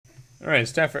Alright,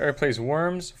 it's time for Eric Plays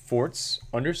Worms, Forts,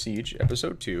 Under Siege,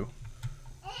 Episode 2.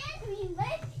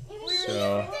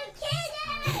 So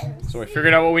I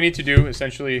figured out what we need to do,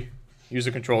 essentially use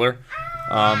the controller.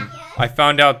 I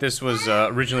found out this was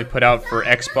originally put out for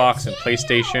Xbox and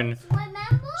PlayStation,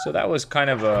 so that was kind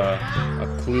of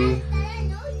a clue.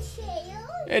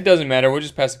 It doesn't matter, we'll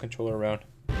just pass the controller around.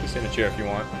 Just in a chair if you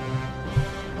want.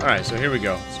 Alright, so here we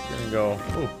go. So we're gonna go,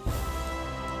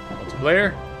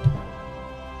 multiplayer.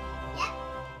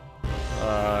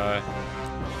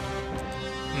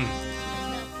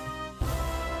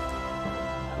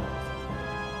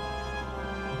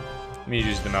 Let me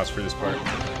use the mouse for this part.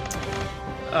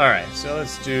 Alright, so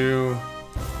let's do...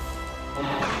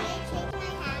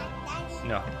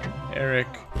 No. Eric,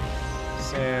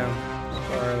 Sam,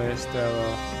 Scarlet,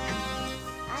 Stella,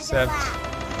 Seth.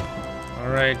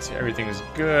 Alright, everything is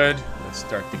good. Let's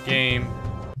start the game.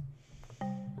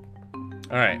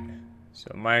 Alright, so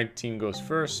my team goes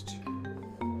first.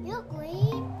 You're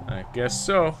green. I guess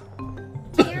so.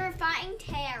 Terrifying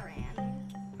Terran.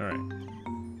 Alright,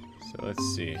 so let's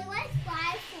see.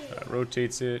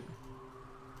 Rotates it.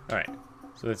 Alright,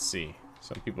 so let's see.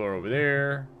 Some people are over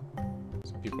there.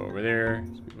 Some people over there.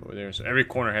 Some people over there. So every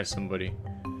corner has somebody.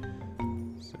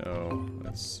 So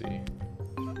let's see.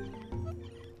 You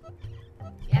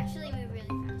actually move really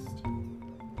fast.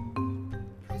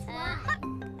 Press Y.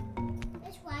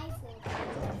 Press Y for.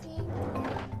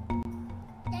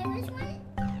 There was one.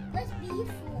 Press B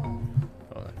for.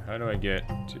 Hold on. How do I get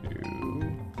to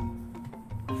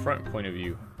front point of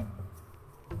view?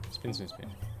 Spin, spin, spin.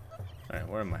 Alright,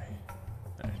 where am I?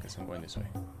 I guess I'm going this way.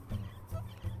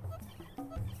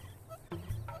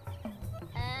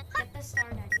 Get the star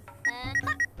daddy.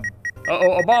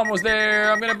 Uh-oh, a bomb was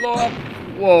there! I'm gonna blow up!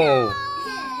 Whoa!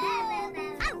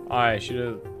 I should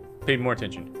have paid more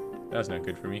attention. That's not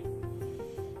good for me.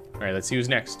 Alright, let's see who's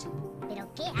next.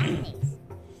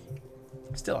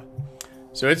 Stella.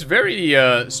 So it's very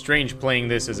strange playing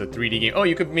this as a 3D game. Oh,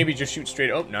 you could maybe just shoot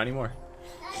straight. Oh, not anymore.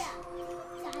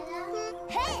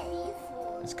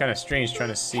 It's kind of strange trying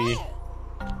to see.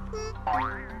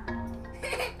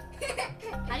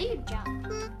 How do you jump?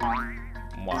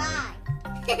 Why?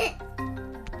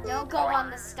 Don't go on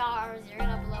the stars. You're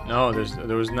gonna blow up. No,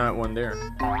 there was not one there.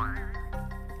 All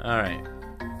right,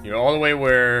 you're all the way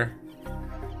where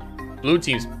blue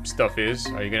team's stuff is.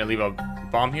 Are you gonna leave a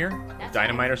bomb here? That's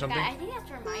Dynamite or something? I think that's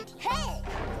where my team.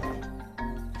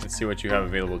 Let's see what you have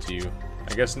available to you.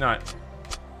 I guess not.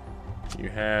 You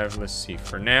have, let's see,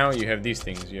 for now you have these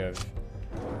things. You have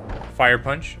fire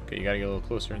punch. Okay, you gotta get a little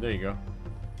closer. There you go.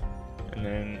 And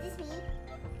then,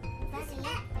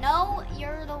 No,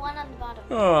 you're the one on the bottom.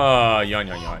 oh, yawn,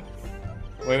 yawn, yawn.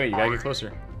 Wait, you gotta get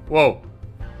closer. Whoa.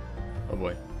 Oh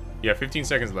boy. You have 15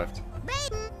 seconds left.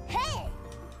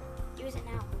 Use it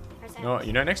now. Press X. No,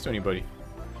 you're not next to anybody.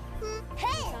 So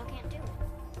I can't do it.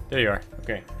 There you are.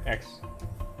 Okay, X.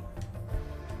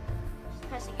 Just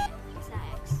pressing it. It's not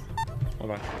X.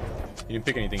 Hold on. You didn't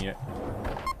pick anything yet.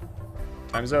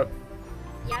 Time's up.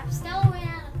 Yep, still way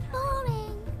out of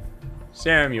time.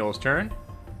 Samuel's turn.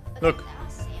 Okay, Look. that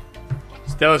was Sam.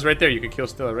 Stella's right there. You could kill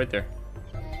Stella right there.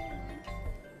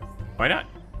 Why not?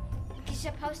 You're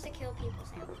supposed to kill people,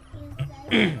 Sam.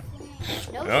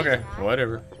 No, Okay, she's not.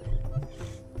 whatever.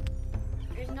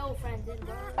 There's no friends in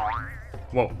there.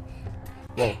 Whoa.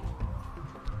 Whoa.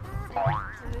 To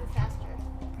move faster.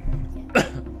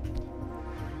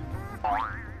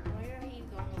 Where you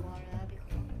go in the water? That'd be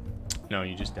cool. No,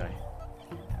 you just die.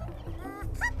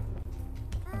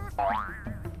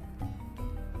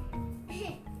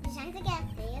 You're trying to get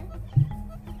there?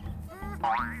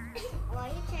 What are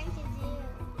you trying to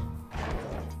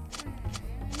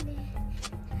do?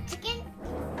 Chicken?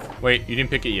 Wait, you didn't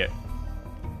pick it yet.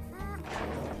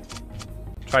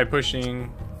 Try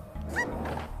pushing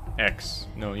X.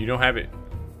 No, you don't have it.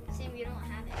 Sam, you don't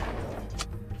have it.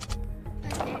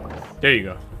 Press X. There you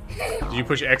go. Did you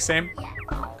push X, Sam? Yeah.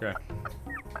 Okay.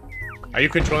 Are you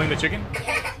controlling the chicken?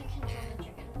 Yeah, you control the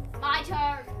chicken. My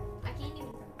turn. I can't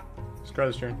even.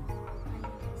 Scarlet's turn.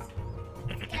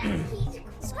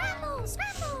 Scramble!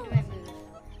 Scramble! Do I move?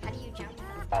 How do you jump?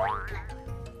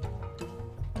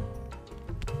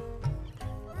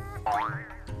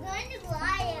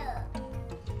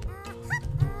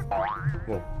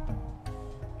 Whoa.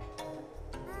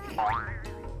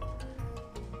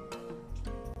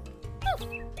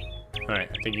 Alright,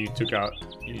 I think you took out.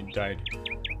 You died.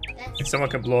 And someone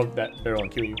can blow up that barrel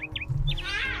and kill you.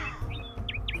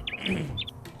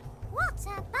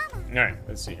 Alright,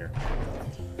 let's see here.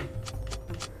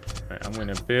 Alright, I'm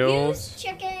gonna build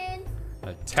Chicken.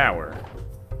 a tower.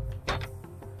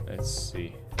 Let's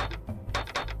see.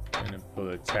 And gonna build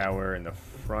a tower in the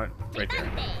front, right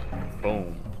there.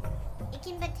 Boom. It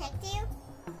can protect you?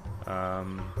 I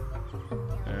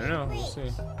don't know. We'll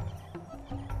see.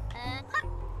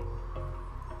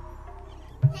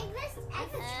 Take this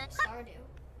Stardew.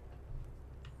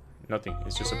 Nothing.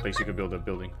 It's just a place you could build a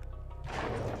building.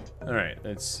 All right.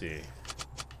 Let's see.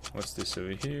 What's this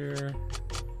over here?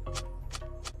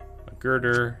 A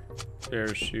girder,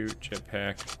 parachute,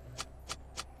 jetpack.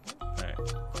 All right.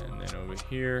 And then over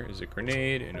here is a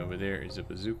grenade, and over there is a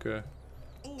bazooka.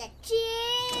 And the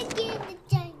chicken, the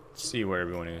giant. See where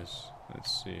everyone is.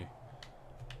 Let's see.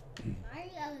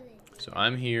 Mario. So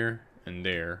I'm here and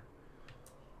there.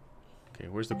 Okay,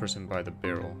 where's the person by the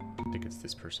barrel? I think it's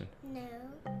this person. No.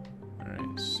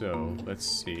 Alright, so let's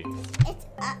see. It's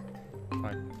up.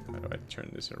 Fine. How do I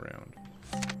turn this around?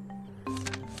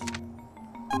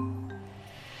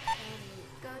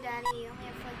 Go, Daddy. You only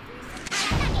have like 3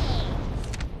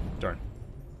 seconds. Darn.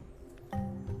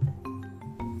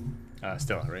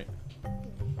 Stella, right?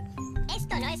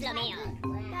 Esto no es lo mío.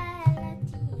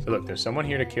 So look, there's someone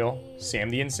here to kill Sam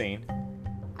the Insane.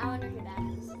 I wonder who that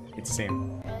is. It's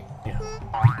Sam. Really? Yeah.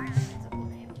 That's a cool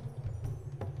name.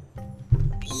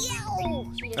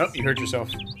 Oh, you hurt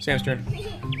yourself. Sam's turn. That's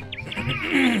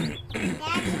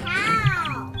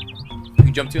how.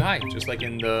 You jump too high, just like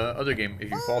in the other game, if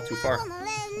you fall too far.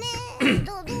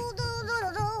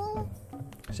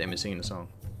 Sam is singing the song.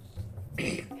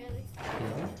 Really?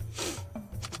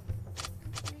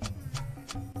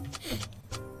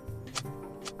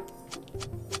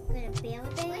 Gonna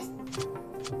build it.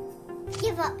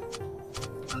 Give up.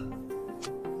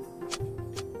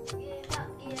 Give up,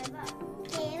 give up.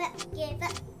 Give up, give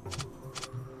up.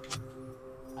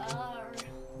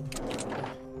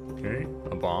 Okay,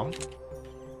 a bomb.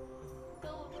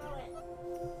 Go throw it.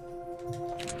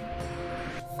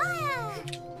 Fire!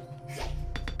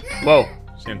 Whoa!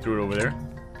 Sam threw it over there.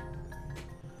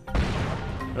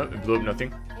 Oh, it blew up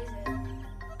nothing. Is it?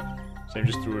 Sam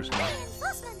just threw her some more.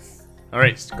 Reinforcements.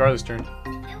 Alright, Scarlet's turn.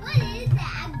 And what is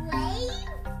that,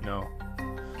 Blade? No,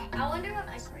 I wonder what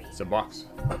my grade. it's a box.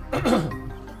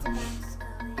 It's a box.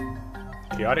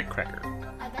 Chaotic cracker.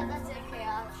 I bet that's a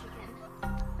chaotic chicken.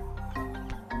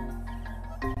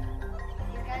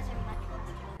 These guys are much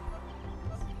faster.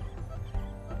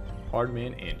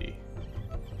 Hardman Andy.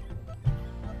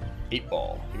 8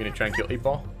 Ball. You gonna try and kill 8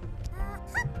 Ball?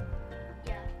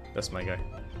 Yeah. That's my guy.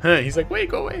 Huh, he's like, wait,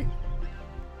 go away.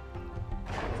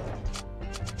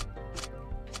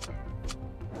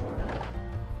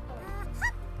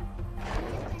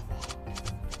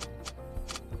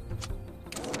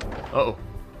 Uh-oh.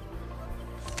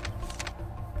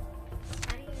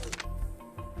 How do you,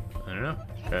 I don't know.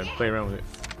 Gotta play around with it.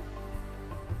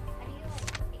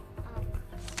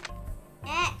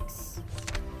 X.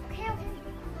 Okay, okay.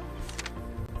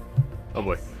 Oh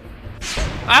boy.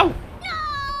 Ow! No!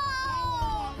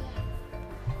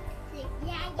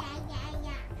 Yeah.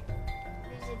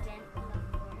 There's a dent on the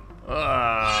floor.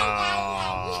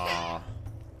 Ah.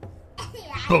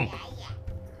 Boom.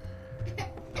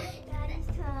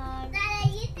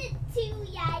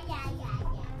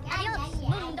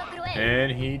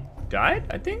 And he died,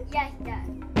 I think? Yeah, he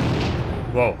died.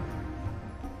 Whoa.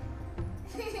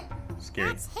 Scary.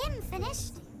 That's him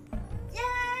finished.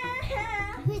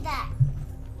 Who's that?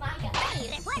 My guy.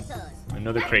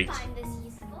 Another crate. I find this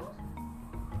useful.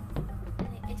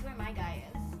 It's where my guy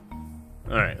is.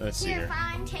 Alright, let's see here.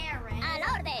 Find Terran.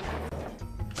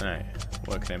 Alright,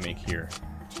 what can I make here?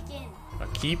 Chicken. A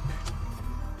keep?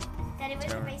 Daddy, where's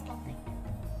the Terran. baseball thing?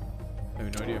 I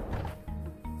have no idea.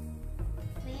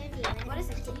 What does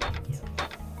a keep do?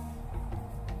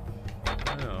 I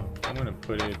don't know. I'm gonna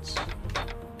put it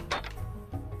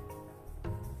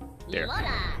there.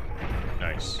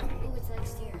 Nice. Ooh, it's like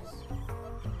stairs.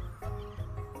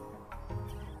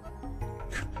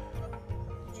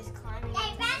 Just climbing.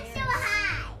 Hey, back so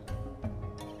high.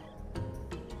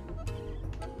 How do you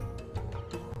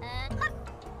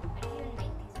even make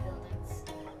these buildings?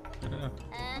 I don't know.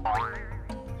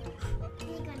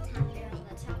 Click on top there, on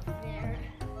the top there.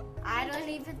 I don't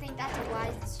even think that's a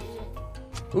wise decision.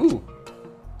 Ooh.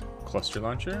 Cluster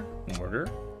launcher, mortar,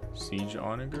 siege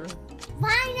onager.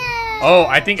 Rhino! Oh,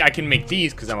 I think I can make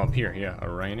these because I'm up here. Yeah, a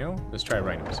rhino. Let's try a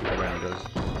rhino. See what a rhino does.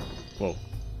 Whoa.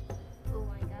 Oh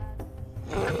my god.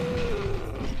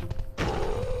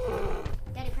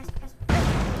 Daddy, press.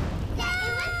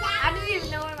 I don't even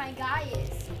know where my guy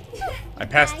is. I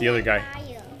passed the other guy.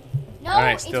 No,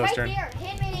 Alright, it's Stella's right turn. there.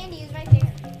 Handman Andy is right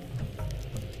there.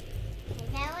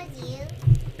 That was you.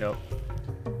 Yep.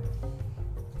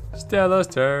 Stella's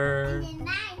turn.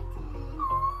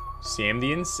 Sam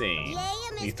the Insane.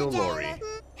 Lethal Lori.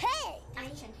 Hey!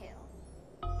 Ancient Hill.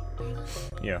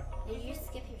 Yeah. Did you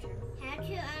skip your turn? How to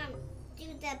do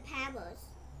the pebbles?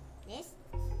 This?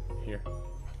 Here.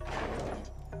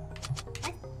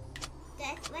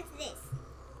 What's this?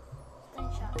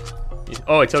 Gunshot.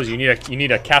 Oh, it tells you you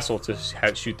need a castle to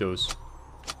shoot those.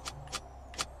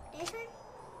 This one?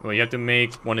 Well, you have to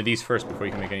make one of these first before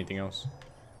you can make anything else.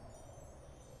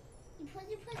 You put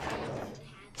X, you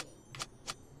have it.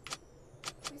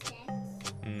 What's X?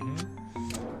 Mm-hmm.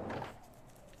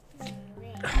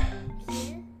 Where?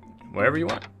 Here? Wherever you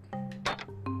want.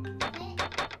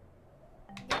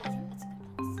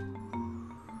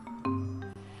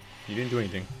 You didn't do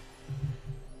anything.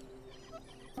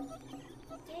 Did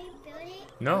you build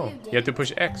it? No, you you have to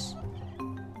push X.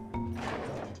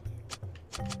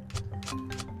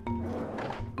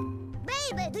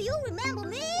 Baby, do you remember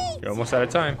me? You're almost out of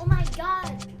time. Oh my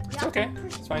god. It's okay.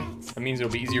 It's fine. That means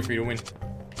it'll be easier for you to win.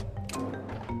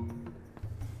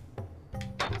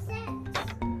 What's that?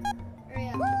 Hurry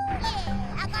up.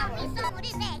 Yeah, I got me some of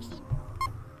this action.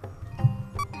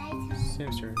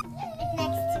 Sam's turn. It's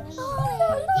next to me.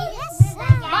 Yes,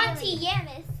 Monty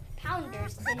Yamas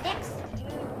Pounders, the next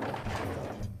move.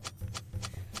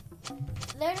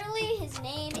 Literally, his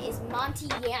name is Monty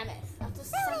Yamas. That's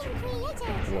such a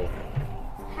Whoa.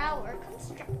 power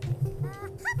construct.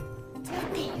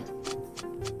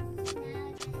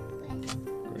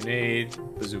 Grenade,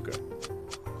 bazooka,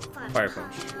 fire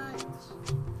punch,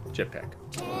 jetpack.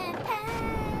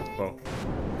 Whoa.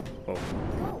 Whoa.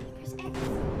 Go, press X.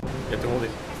 You have to hold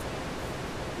it.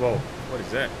 Whoa. What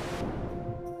is that?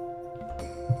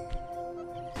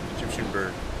 Egyptian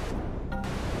bird.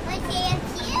 What's it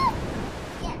cute?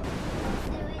 Yeah.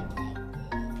 Do it like this.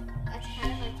 That's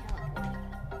kind of like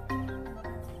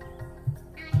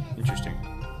teleport. Interesting.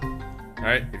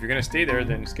 Alright, if you're gonna stay there,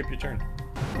 then skip your turn.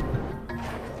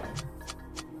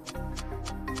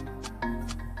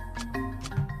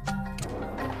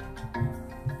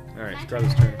 Alright,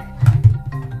 Scarlet's turn.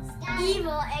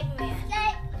 Evil Eggman.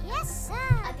 Yes, sir.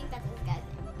 I think that's this guy's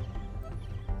name.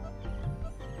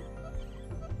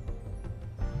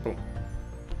 Boom.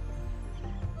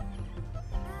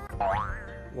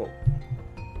 Whoa.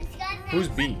 It's got Who's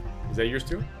B? Is that yours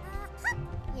too?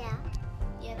 Yeah.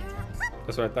 Yeah, that's mine.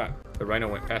 That's what I thought. The rhino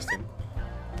went past him.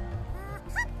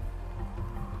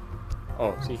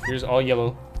 Oh, see, here's all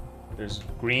yellow. There's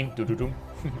green. Doo-doo-doo.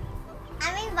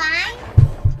 I'm in vine.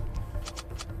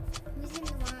 Who's in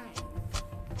the vine?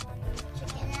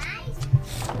 Chicken eyes?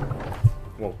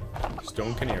 Whoa.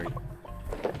 Stone canary.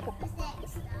 What's that?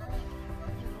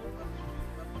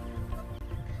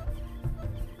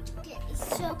 It's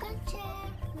so good.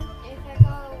 If I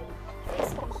go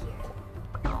basically here.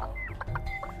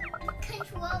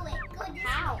 Control it. Go this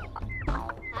How? way.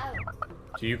 How?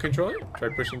 Do you control it? Try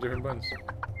pushing different buttons.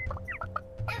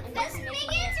 I'm Let's just make making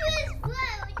it to his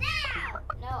flow now.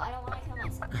 No, I don't want to kill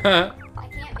myself. Okay. I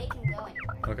can't make him go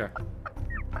anywhere.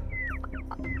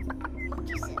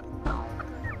 Just sit.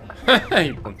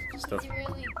 You bumped stuff. He's a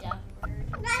really dumb bird.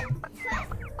 Press.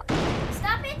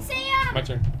 Stop it, Sam! My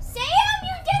turn. Sam,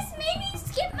 you just made me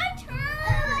skip my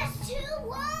turn! It's too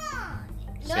long.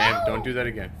 No! Sam, don't do that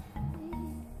again.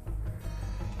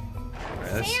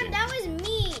 Alright, let's Sam, see. that was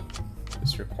mean!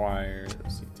 This required,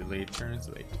 let's see, delayed turns.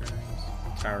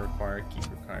 Tower required, keep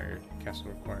required, castle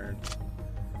required.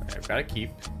 Alright, I've got a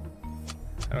keep.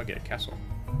 How do I get a castle?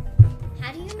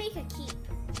 How do you make a keep?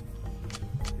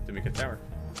 You have to make a tower.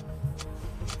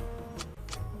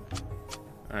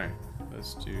 Alright,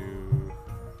 let's do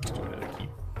another keep.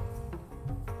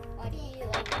 Why do you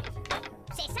like it?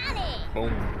 Se sale.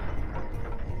 Boom.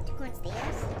 Go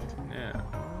upstairs. Yeah.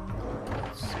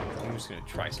 I'm just gonna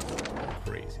try something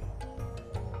crazy.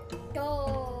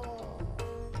 Go!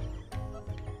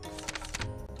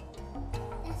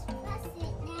 Let's press it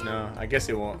now. No, I guess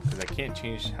it won't, because I can't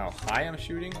change how high I'm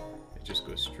shooting. It just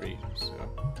goes straight, so.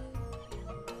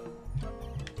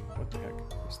 What the heck?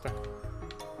 I'm stuck.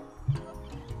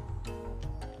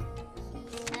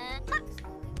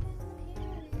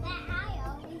 That high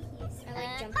over here. I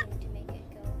like jumping to make it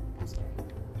go faster.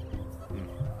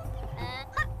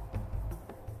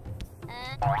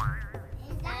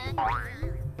 Is that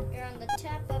mine? You're on the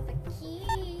top of a keep.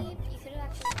 You could have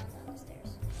actually gone down the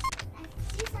stairs. I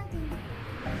see something.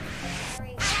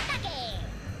 Sorry.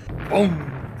 Boom!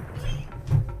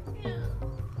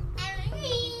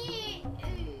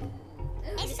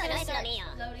 Just gonna start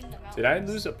loading them out. Did I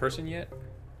lose a person yet?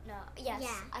 No. Yes.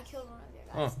 Yeah. I killed one of your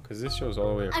Oh, guys. because this shows all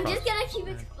the way across. I'm just gonna keep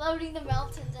exploding the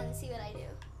mountains and see what I do.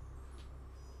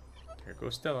 Here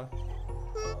goes Stella.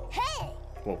 Hey!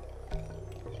 Whoa.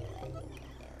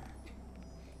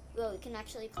 Well, we can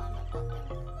actually climb up that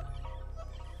thing.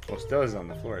 Well, Stella's on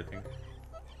the floor, I think.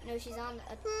 No, she's on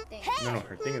a thing. No,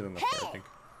 her thing is on the floor, I think.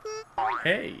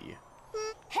 Hey!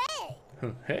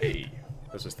 Hey!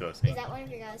 That's what Stella's Is saying. that one of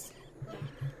your guys?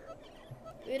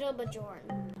 Riddle Bajorn.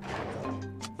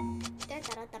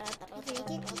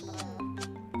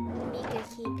 Mika,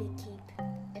 keep.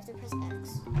 You have to press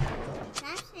X.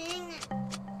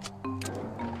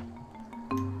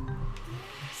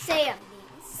 Sam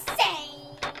means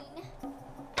sane.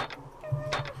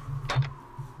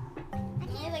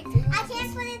 Only like 3 I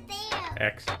can't put it there.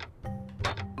 X.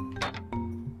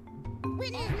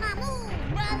 When is my move,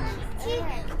 brother?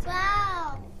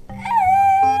 Wow.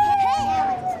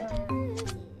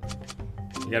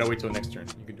 You gotta wait till next turn.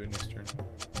 You can do it next turn.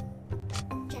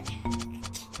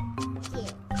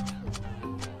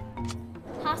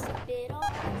 Hospital.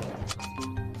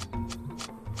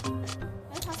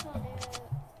 What's hospital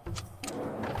do?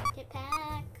 Get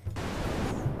back.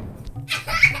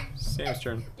 Sam's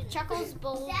turn. The Chuckles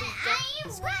Bowl.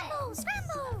 Scramble.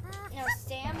 No,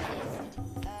 Sam is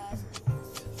blue.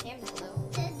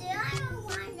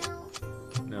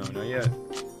 No, not yet.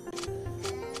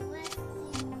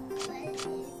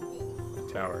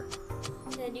 Tower.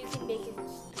 Then you can make it.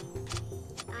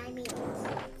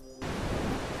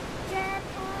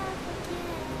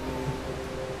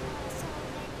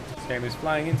 Sam is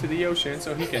flying into the ocean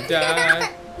so he can die.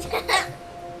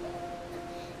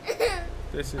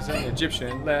 This is an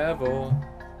Egyptian level.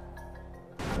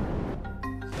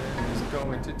 Sam is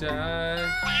going to die.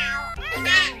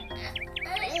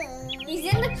 He's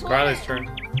in the corner. Scarlet's turn.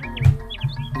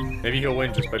 Maybe he'll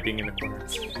win just by being in the corner.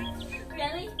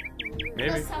 Really?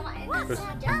 Maybe. Because someone Because-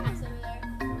 jetpacks over there.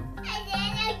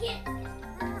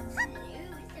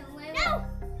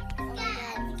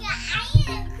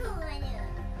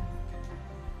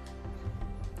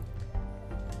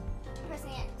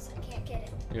 Pressing X. I can't get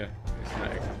it. Yeah, it's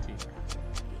not XT.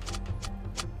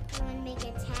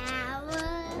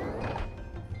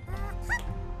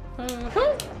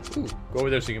 Ooh, go over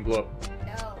there so you can blow up.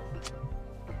 No.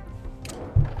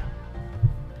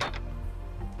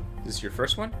 This is your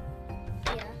first one?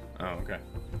 Yeah. Oh, okay.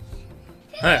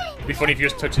 Huh. It'd be funny if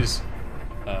yours touches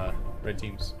red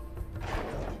teams.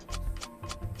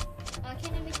 Why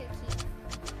can't I make a key?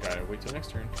 Gotta wait till next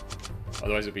turn.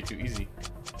 Otherwise it'll be too easy.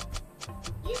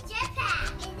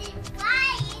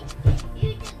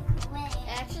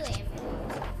 Actually, I'm gonna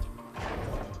use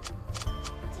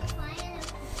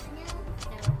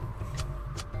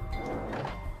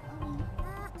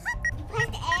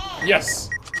it. Yes!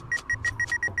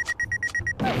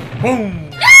 Boom!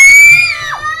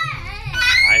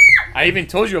 I even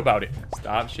told you about it.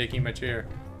 Stop shaking my chair.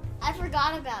 I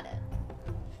forgot about it.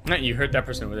 No, you hurt that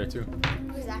person over there too.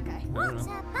 Who's that guy? I don't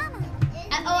know.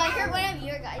 I heard one of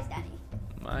your guys, Daddy.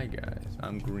 My guys,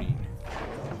 I'm green.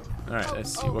 Alright,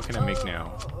 let's see. What can I make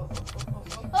now?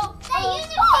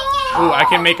 Oh, I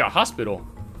can make a hospital.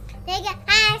 Do it.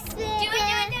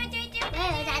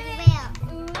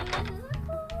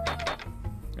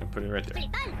 And put it right there.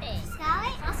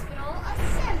 Hospital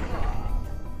assemble.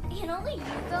 Can only you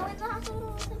go in the hospital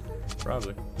or something?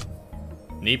 Probably.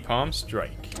 Napalm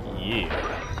strike. Yeah.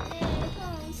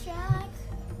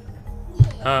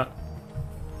 Huh.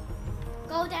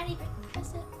 Go, Daddy.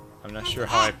 Press it. I'm not sure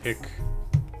how I pick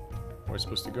where it's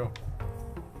supposed to go.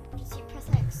 Just hit press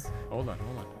X. Hold on.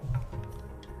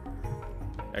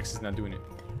 X is not doing it.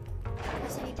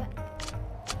 Press any button.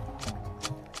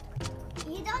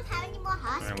 You don't have any more Alright,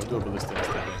 hospitals. we'll do a ballista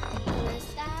instead then.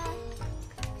 Ballista.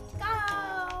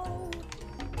 Go.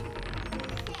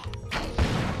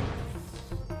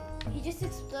 He just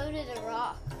exploded a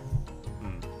rock.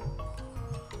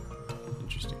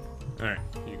 Interesting. Alright,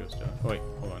 here you go, Stella. Oh, wait,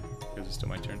 hold on. Because it's still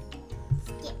my turn.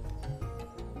 Skip.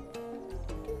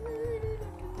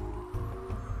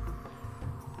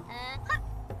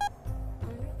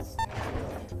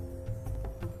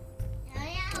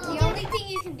 The only thing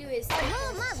you can do is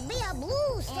Must be a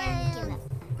blue and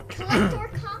collect or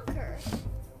conquer.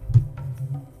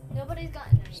 Nobody's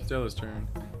gotten it yet. Stella's turn.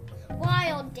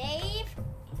 Wild Dave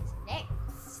is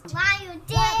next. Wild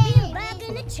Dave. back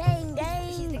in the chain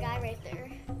He's the guy right there.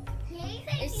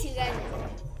 There's 2 guys in there.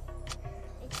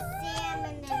 It's Sam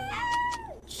and then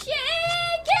Chicken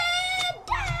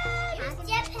How's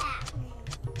jetpack?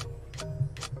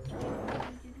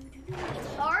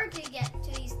 It's hard to get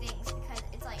to these things because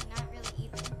it's like not really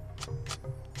even.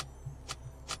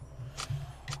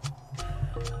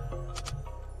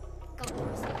 Go.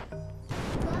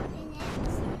 Go up in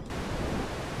next.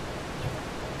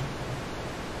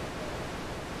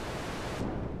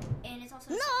 And it's also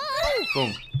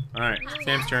Boom. Alright,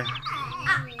 Sam's turn.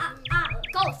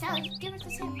 Go, Sally. Give it to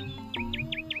Sam.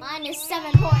 Mine is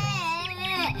 7 points.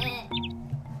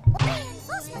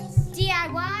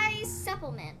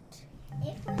 supplement.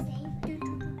 It was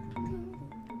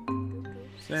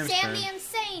Sam's Sam turn. the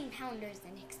Insane Pounders the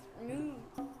next.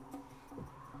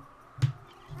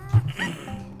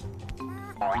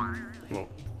 Whoa.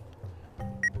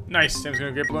 Nice. Sam's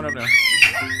gonna get blown up now.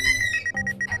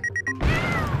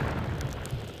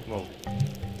 Whoa.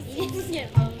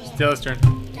 Stella's turn.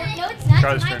 No, it's not.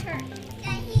 Charlie's It's my turn. turn.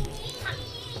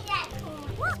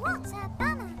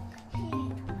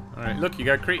 All right. Look, you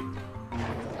got a crate.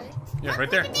 Yeah, right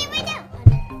there.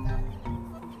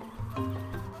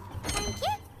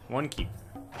 One key.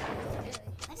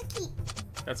 What's a key?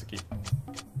 That's a key.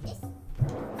 This?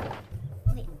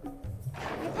 Wait.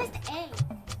 You pressed A.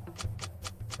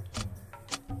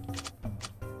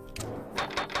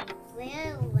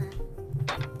 Well.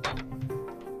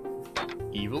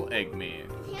 Evil Eggman.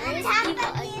 Where's Top Evil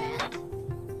of Eggman?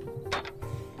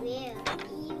 Well,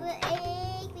 evil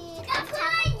Eggman. That's what I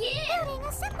did. Building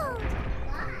assembled.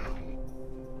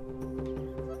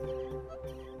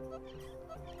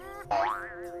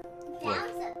 Down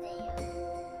something.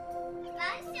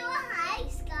 I'm still high,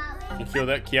 Scott. You kill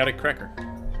that chaotic cracker. No,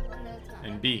 it's not.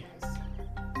 And B. That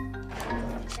is one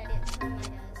of my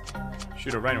guys.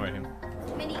 Shoot a rhino at him.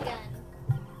 Minigun.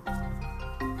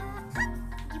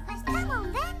 You pressed come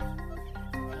on then.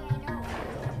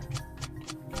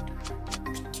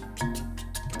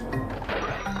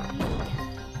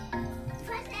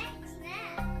 Press X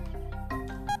now.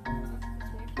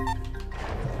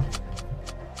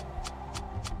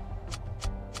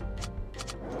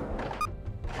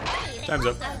 Time's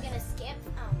up. I was gonna skip.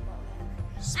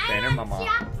 Spanner mama.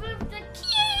 Jump with the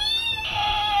key.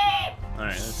 All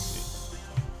right, let's see.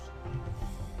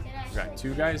 Did I I've got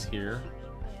two guys here,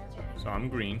 so I'm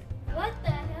green. What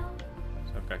the hell?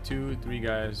 So I've got 2, 3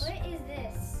 guys. What is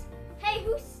this? Hey,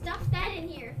 who stuffed that in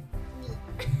here? Me.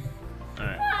 All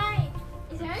right, Why?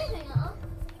 Is there anything else?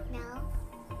 No.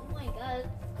 Oh my god.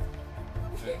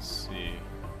 let's see.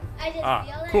 I just Ah,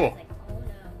 feel that. cool. I was like, oh no.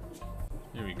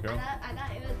 Here we I go.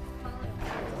 thought it was falling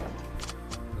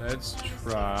Let's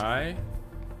try.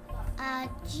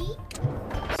 G.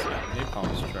 Let's see,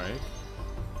 Napalm Strike.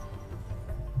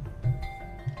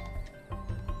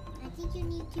 I think you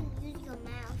need to use your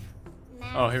mouth.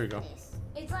 Oh, here we go. This.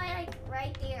 It's like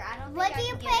right there. I don't What think do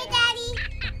you I can play, get it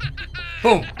Daddy?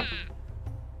 Boom!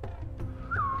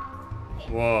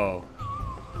 Whoa.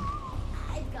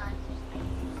 out. It's gone.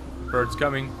 Bird's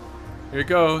coming. Here it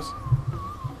goes.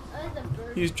 Oh, it's a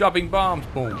bird. He's dropping bombs.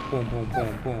 Boom, boom, boom,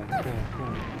 boom, boom, boom,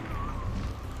 boom.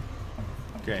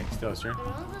 Okay, Stella's turn. The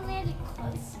ones that landed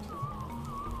close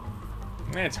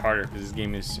to Man, it's harder because this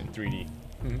game is in 3D.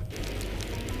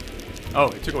 Oh,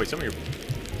 it took away some of your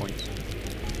points.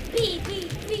 B,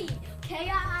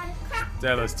 chaos. Crap.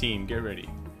 Stella's team, get ready.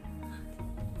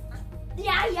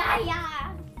 Yeah.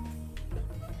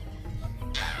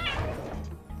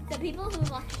 The people who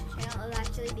watch this channel have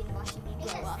actually been watching me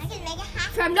grow up. I can make a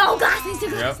half. From no glasses to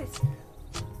Yep. glasses.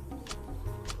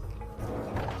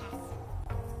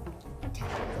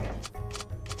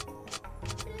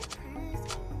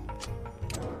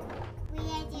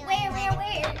 Where?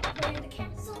 Where the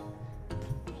castle?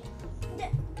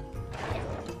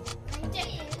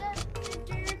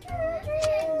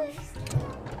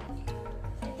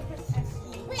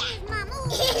 Where's my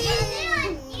move?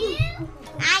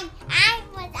 I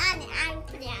was on it. I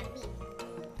put it on me.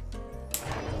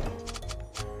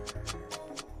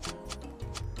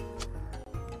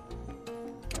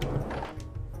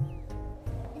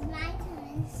 It's my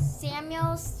turn.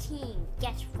 Samuel's team,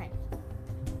 get ready.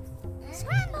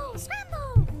 Scramble!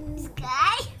 This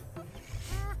guy?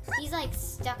 He's like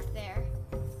stuck there.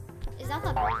 Is that the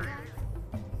bird guy?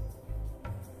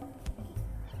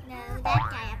 No, that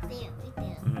guy up there. Right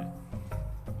there.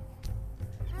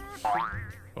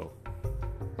 Whoa.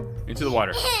 Into the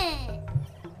water. I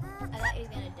thought he was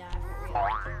gonna die for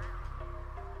real.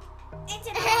 Into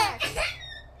the water.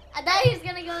 I thought he was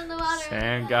gonna go in the water.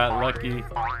 Sam got lucky.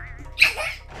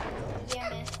 Yeah,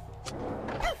 miss.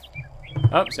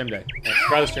 Oh, Sam died.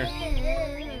 Riley's turn.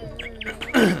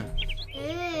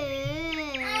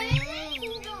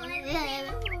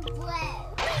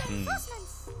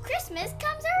 Christmas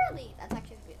comes early. That's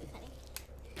actually really funny.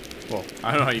 Well,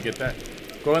 I don't know how you get that.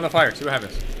 Go in the fire, see what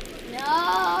happens.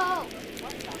 No.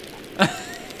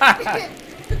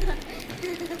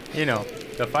 You know,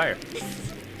 the fire.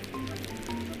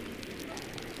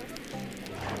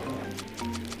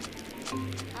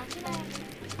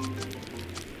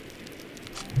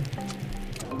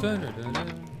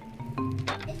 Dun-dun-dun-dun.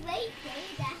 It's right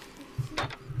there.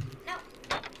 No.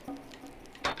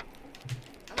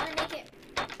 I'm gonna make it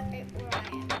right where I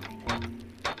am.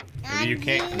 Maybe you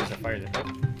can't because there's a fire there.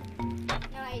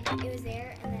 No, I like it was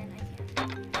there, and then I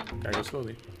can't. Gotta go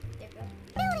slowly. There we go.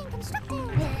 Building constructed.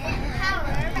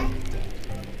 Power.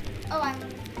 Oh, I'm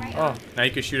right. Oh, now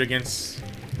you can shoot against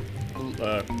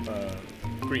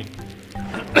green.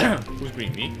 Who's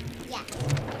green? Me? Yeah.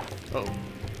 Oh.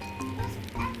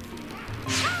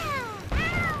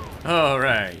 All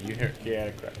right, you hear? Yeah,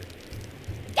 a cracker.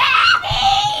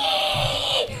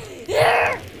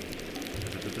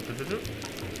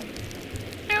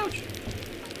 Ouch!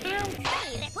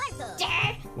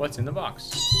 What's in the box?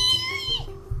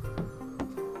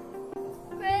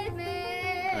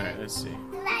 Christmas. All right, let's see.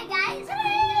 Hi guys.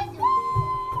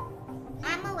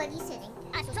 I'm already sitting.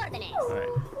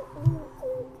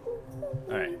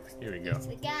 All right, here we go.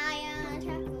 The guy on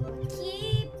top of the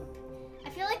keep. I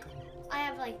feel like I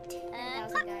have like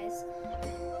 10,000 guys.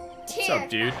 What's up,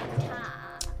 dude?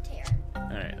 Tear. All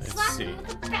right, let's Slap see. him with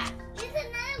the bat. There's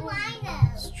another rhino.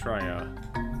 Let's try a.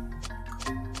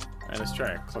 All right, let's try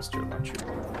a cluster launcher. 3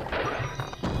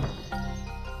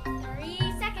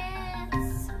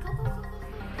 seconds. Go, go, go,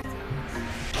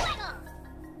 go, go.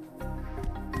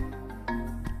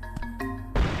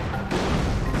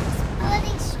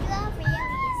 Exploding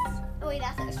strawberries. Oh wait,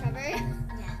 that's like a strawberry? Yeah.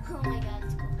 Oh my god,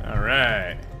 that's cool. All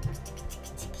right.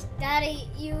 Daddy,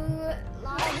 you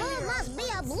lost It must be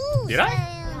a blue Did I?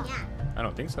 shell. Yeah. I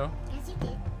don't think so. Yes, you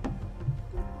did.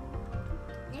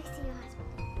 Next to your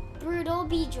husband. Brutal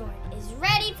Bjorn is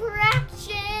ready for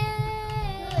action.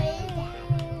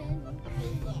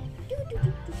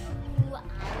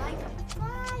 I like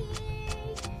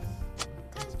flying.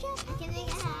 Cause just I can make a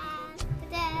hat.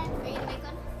 Dad, are you gonna make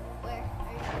one? Where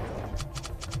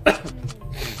are you?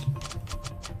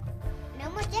 No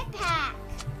more jetpack.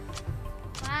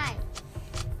 Why?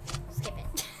 Skip it.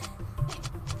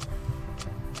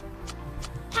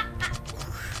 Ha, ha.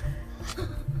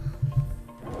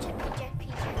 Jet, P.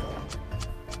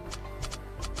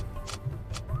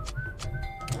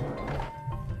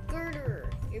 Girder,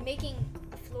 you're making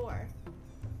a floor.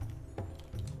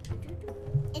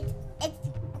 It's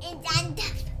on top.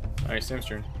 All right, Sam's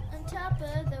turn. On top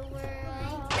of the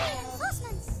world.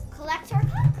 Reinforcements. Collect our I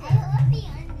concrete. love the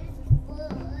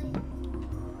underwood.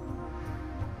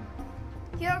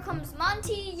 Here comes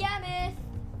Monty Yammoth.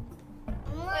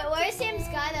 Wait, where's Sam's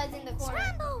guy that was in the corner?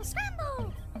 Scramble,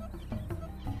 scramble.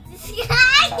 This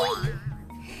Guys! No,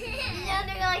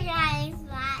 they're like Guys,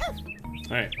 what?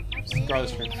 All right,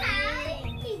 Scarlet's turn.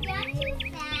 He got too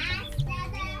fast,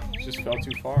 Dada. Just fell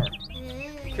too far.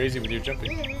 Crazy with your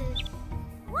jumping.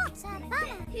 What's a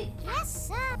banana? Yes,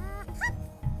 sir.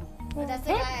 Oh, that's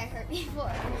the guy I hurt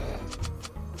before.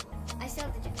 I still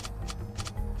have the jet.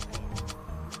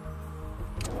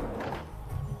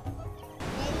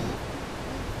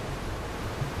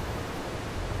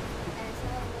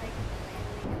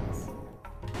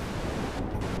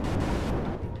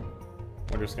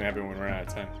 Wonder what's gonna happen when we're out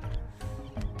of time.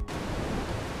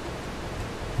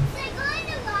 They're going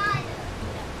to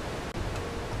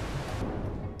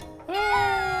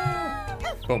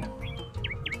water. Boom.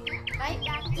 Right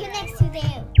back You there. next to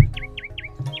them.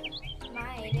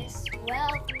 Minus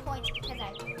 12 points because I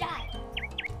died.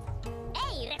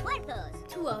 Hey, recuerdos.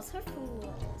 Two else are fools.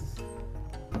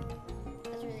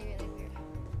 That's really, really weird.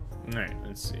 All right,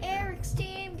 let's see. Eric's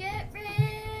team, get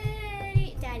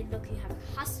ready. Daddy, look, you have a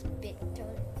hospital.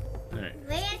 All right.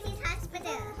 Where is his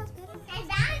hospital? And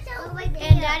Daddy's over there.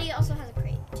 And Daddy also has a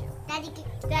crate, too. Daddy,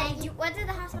 What did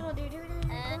the hospital do?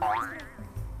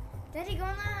 Daddy, go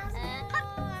in the hospital.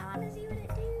 I want to see what it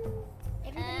do.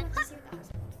 Everybody wants to see what the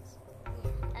hospital does.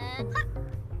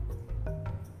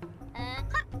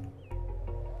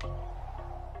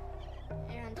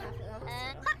 You're on top of the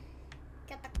hospital.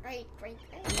 Get the crate. A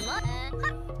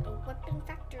weapon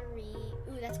factory.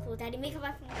 Ooh, that's cool. Daddy, make a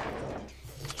weapon factory.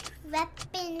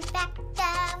 Weapon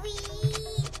factory.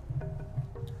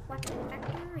 Weapon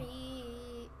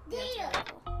factory. That's Deal. really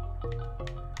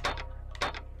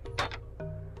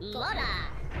cool.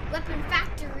 Weapon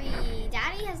factory.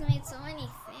 Daddy has made so many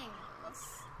things.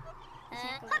 I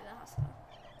can't go to the hospital.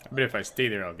 I bet if I stay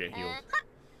there, I'll get healed.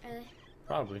 Really?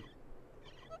 Probably.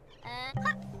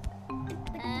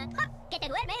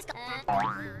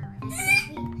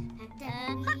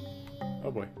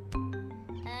 Oh boy.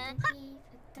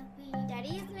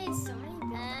 Daddy has made so many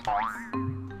buildings. All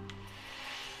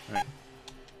right.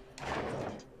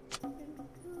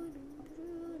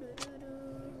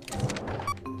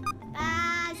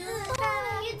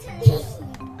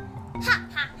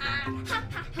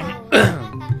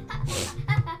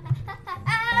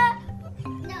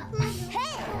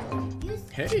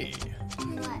 Hey.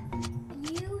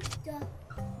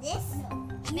 This?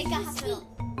 Make a hospital.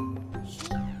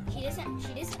 Sheep. She doesn't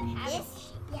have This? a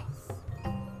sheep. Yes.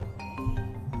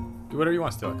 Do whatever you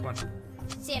want, Stella. Come on.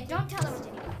 Sam, don't tell them what to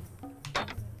do.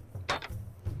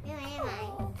 Where am I?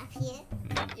 Up here?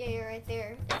 Yeah, you're right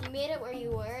there. If you made it where you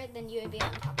were, then you would be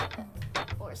on top of it.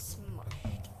 Or smushed.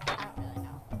 I don't really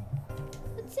know.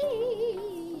 Let's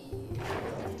see.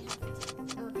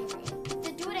 Oh, okay, right.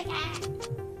 To do it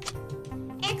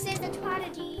again. X is the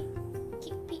strategy.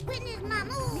 Witness my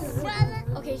move, brother.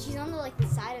 Okay, she's on the the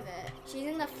side of it. She's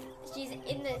in the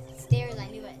stairs. I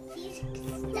knew it. She's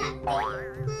stuck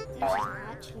there. No, she's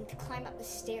not. She can climb up the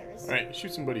stairs. All right,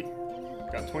 shoot somebody.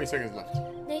 Got 20 seconds left.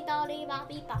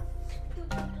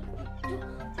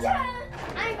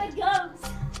 I'm a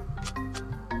ghost.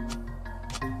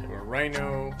 They have a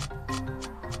rhino.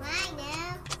 Right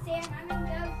now. Sam, I'm a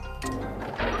ghost.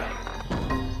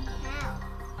 How?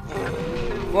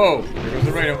 Whoa! There goes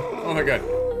the rhino. Oh my god.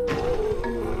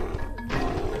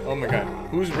 Oh my god.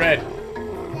 Who's red?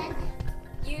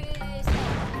 You I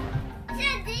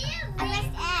pressed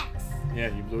X. Yeah,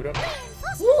 you blew it up. My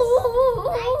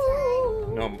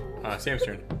No, Sam's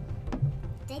turn. turn.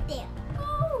 Right there.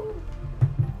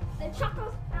 The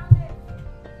chocolate's found it.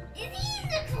 Is he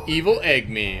the cool? Evil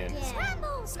Eggman. Yeah.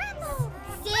 Scramble, scramble.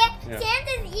 Sam, Yeah. Sam's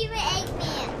an evil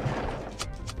Eggman.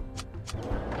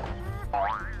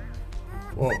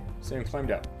 Whoa, Sam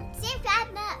climbed out. Sam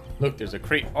climbed up. Look, there's a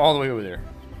crate all the way over there.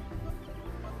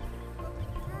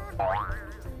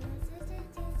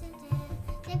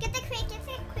 Sam, get the crate, get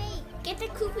the crate. Get the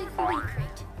Koopy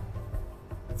crate.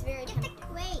 It's very Get the tempting.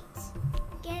 crate.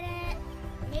 Get it.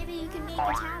 Maybe you can make a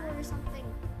tower or something.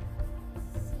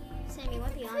 Sam, you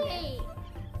went beyond it.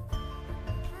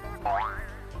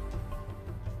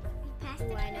 Past Ooh,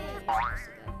 the I know you're supposed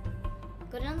to go.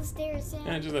 Go down the stairs, Sam.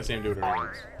 Yeah, just let Sam do whatever he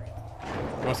wants.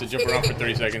 He wants to jump around for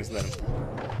 30 seconds, let him.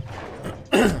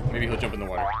 Maybe he'll jump in the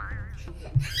water.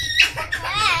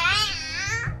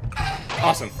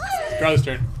 Awesome. Scarlett's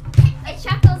turn. My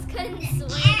chuckles couldn't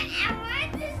swim. I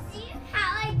want to see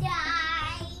how I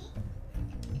die.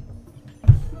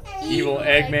 Evil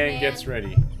Eggman gets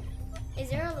ready. Is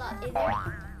there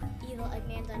evil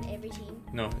Eggmans on every team?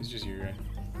 No, it's just you, right?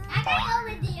 I got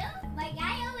over there. My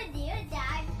guy over there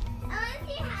died. I want to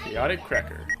see how Chaotic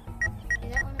Cracker. Is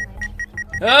that one of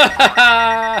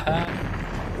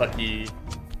my? Lucky.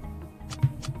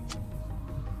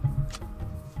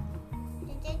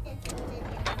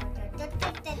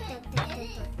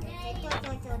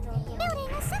 Building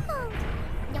assembled.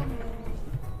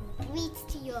 Reach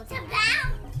to your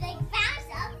bounce. Like bounce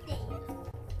up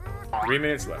there. 3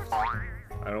 minutes left. I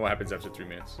don't know what happens after 3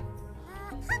 minutes.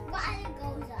 Water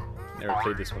goes up. Never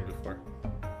played this one before.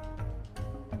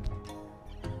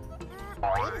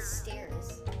 Where are the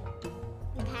stairs?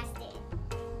 We passed it.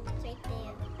 It's right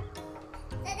there.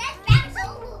 So that's bounce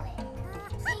over it.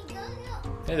 See, go.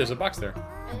 Hey, there's a box there.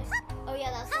 Oh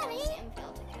yeah, that's the one Sam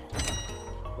fell to get.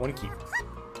 One key.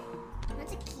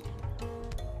 What's a key?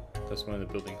 That's one of the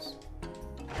buildings.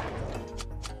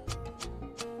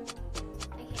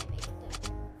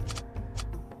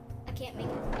 I can't make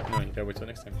it though. I can't make it. No, you gotta wait till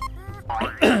next time.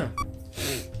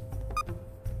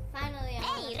 Finally,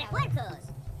 Hey,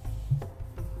 refuerzos.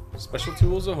 Special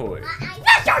tools ahoy.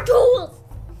 Special tools!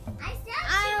 I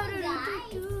saw two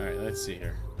guys. Alright, let's see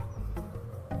here.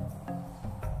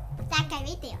 That guy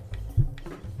right there.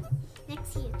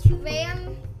 Next to you. Two.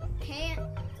 Ram Pant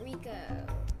Rico.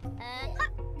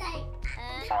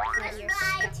 Press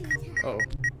Y 2 times. Uh oh.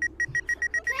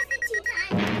 Press it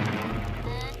 2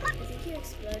 times. I think you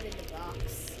exploded the box.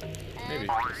 Maybe.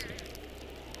 Press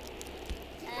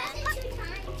it 2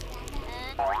 times.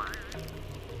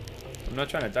 I'm not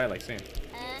trying to die like Sam.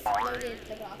 Exploded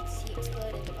the box. He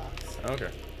exploded the box. Okay.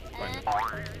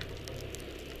 Fine.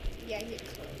 Yeah, he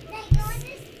exploded. Like, go in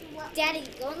this. Daddy,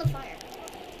 go in the fire.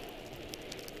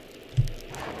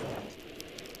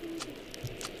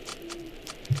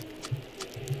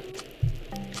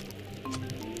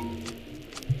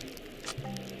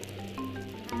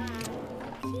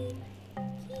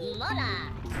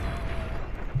 Lola.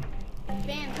 Ram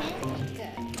Pant Rico.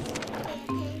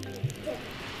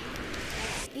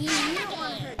 B, you don't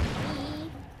want to hurt B.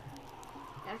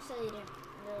 Actually, you didn't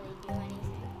really do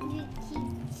anything.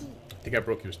 I think I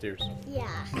broke your stairs. Yeah.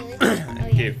 Really? Oh yeah,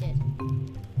 you Give. did.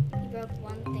 You broke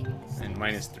one thing. And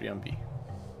 -3 on B.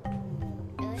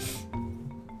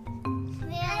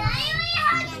 Really? I only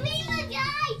have 3 more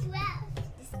guys left.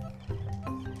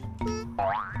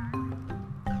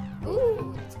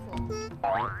 Ooh, that's cool.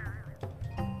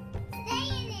 Stay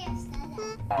in there,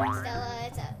 Stella. Stella,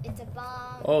 it's a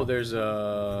bomb. Oh, there's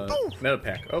a metal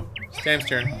pack. Oh, Sam's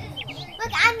turn.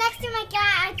 Look, I'm next to my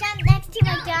guy. I jumped next to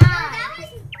my guy.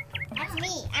 That's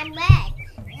me. I'm red.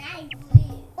 I'm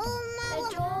blue. Oh The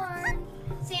Jorn.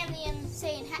 Sammy and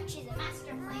saying hatches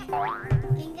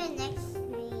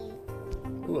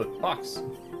Ooh, a box.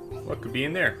 What could be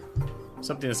in there?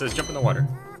 Something that says jump in the water.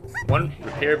 1,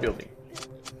 repair building.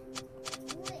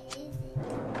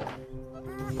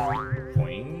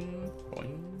 Boing,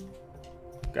 boing.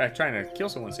 Guy trying to kill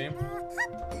someone, Sam.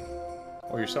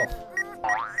 Or yourself.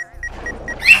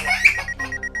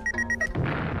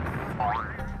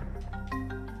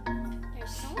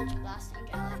 There's so much blasting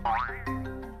jelly.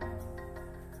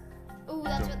 Ooh,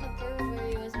 that's what the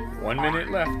brewery was before. 1 minute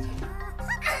left.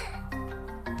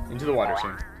 Into the water,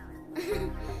 Sam.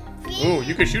 Ooh,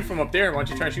 you could shoot from up there. Why don't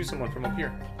you try and shoot someone from up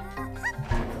here?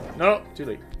 No, too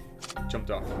late.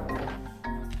 Jumped off.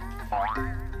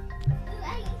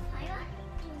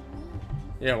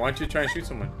 Yeah, why don't you try and shoot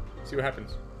someone? See what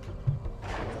happens.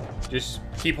 Just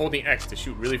keep holding X to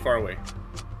shoot really far away.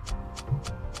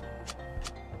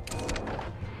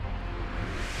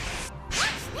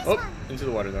 Oh, into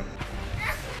the water though.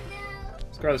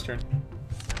 Scarlett's turn.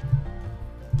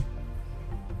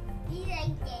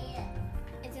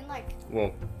 It's in like,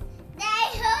 Whoa.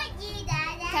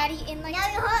 Daddy, in like. No,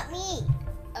 you hurt me.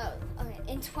 Oh, okay.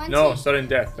 In 20. No, sudden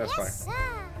death. That's why.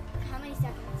 How many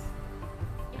seconds?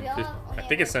 We all only I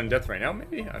think have it's sudden death right now.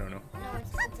 Maybe I don't know. No,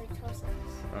 it's like 12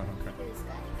 seconds. Oh, okay. For this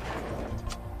guy.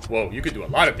 Whoa, you could do a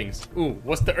lot of things. Ooh,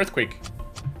 what's the earthquake?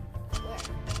 Where?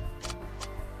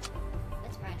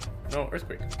 That's mine. No,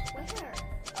 earthquake. Where?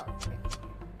 Oh, here.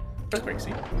 Earthquake,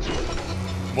 see?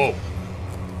 Whoa.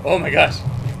 Oh my gosh.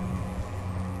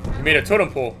 You made a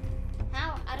totem pole.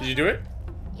 How? I don't Did you do it?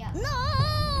 Yeah.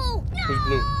 No. Who's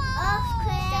blue?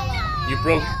 Stella. You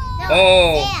broke. No,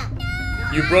 Oh, Sam.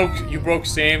 you broke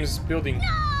Sam's building. No.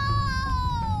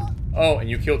 Oh, and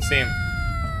you killed Sam.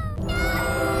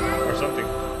 Or something.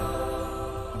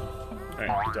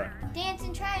 Alright, good job. Dance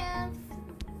in triumph.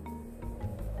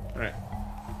 Alright.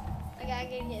 I gotta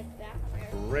get it back there.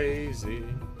 Crazy.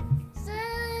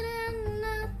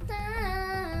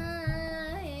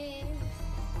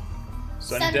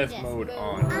 Sudden death mode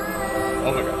on.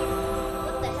 Oh my gosh.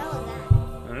 What the hell is that?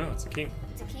 I don't know, it's a king.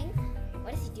 It's a king?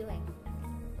 What is he doing?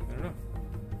 I don't know.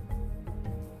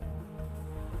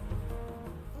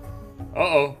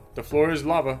 Uh-oh, the floor is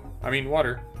lava. I mean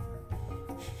water.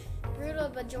 Brutal,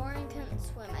 but Jordan couldn't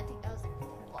swim. I think that was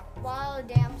while a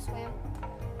damn swim.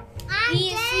 I'm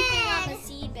He is sleeping on the dead.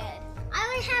 seabed. I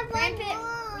would have one Grandpa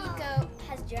more. Rico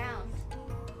has drowned.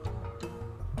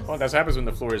 Oh, that's what happens when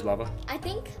the floor is lava. I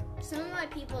think some of my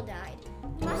people died.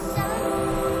 My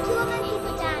son, 2 of my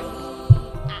people died.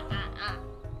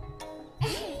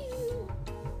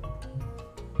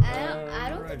 I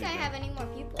don't think I have any more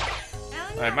people.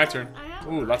 Alright, my turn.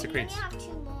 Ooh, lots of crates. I only have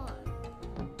 2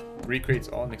 more. 3 crates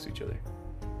all next to each other.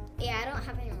 Yeah, I don't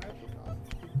have any more people.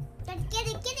 Let's get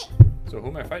it, get it. So who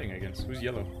am I fighting against? Who's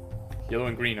yellow? Yellow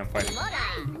and green I'm fighting.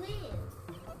 Blue.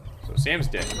 So Sam's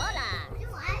dead. No, I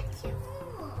have 2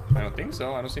 more. I don't think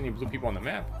so. I don't see any blue people on the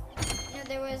map. No,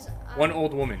 there was. One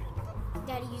old woman.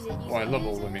 Daddy, use it. Oh, I love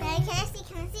old women. Daddy, can I see?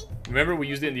 Can I see? Remember we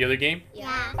used it in the other game? Yeah.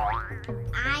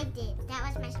 I did.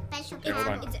 That was my special Okay, hold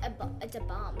power. on. It's a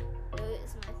bomb. No,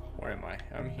 it's my thing. Where am I?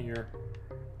 I'm here.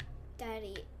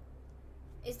 Daddy,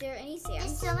 is there any There's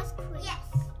Sam's? so much cool.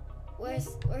 Yes.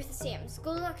 Where's the Sam's?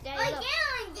 Go look, Daddy. Oh, Look.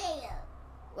 down there.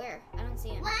 Where? I don't see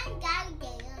him. One guy down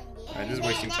there. Alright, this is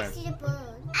wasting Next time. to the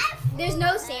bird. There's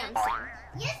no Sam's.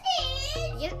 Yes,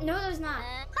 there is. Yeah, no, there's not.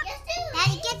 Yes, there is.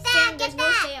 Daddy, get Sam, that. there's Get no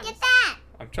that. Sam's. Get that.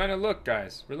 I'm trying to look,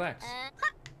 guys. Relax. That-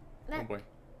 Oh boy.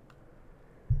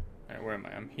 Alright, where am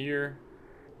I? I'm here.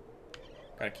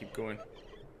 Gotta keep going. I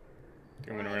think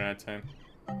I'm gonna run out of time.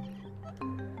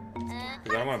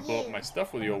 Because I don't want to blow up my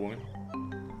stuff with the old woman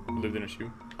who lived in a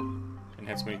shoe and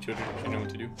had so many children. She didn't know what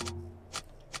to do.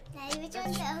 Daddy, which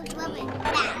one's the old woman?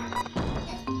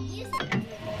 That. Use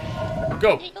it.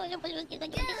 Go! Oh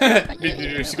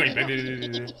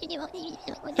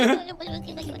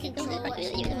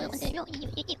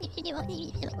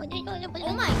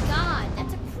my God,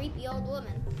 that's a creepy old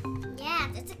woman. Yeah,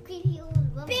 that's a creepy old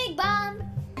woman. Big bomb.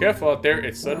 Careful out there,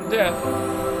 it's sudden death.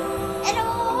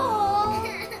 Hello.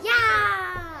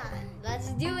 Yeah, let's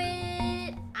do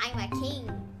it. I'm a king.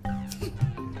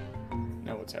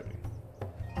 Now what's happening?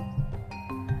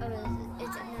 Oh,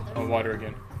 it's another. Oh, water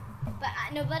again. But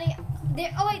nobody.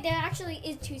 There. Oh wait, there actually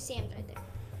is 2 Sam's right there.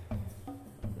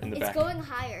 In the It's back. going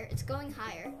higher. It's going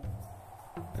higher.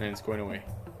 And then it's going away.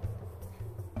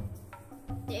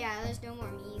 Yeah, there's no more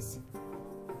me's.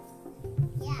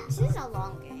 Yeah. This is a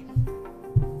long game.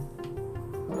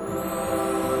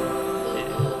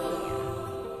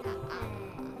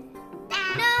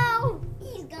 No!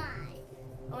 He's gone.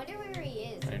 I wonder where he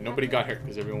is. And nobody got hurt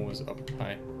because everyone was up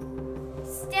high.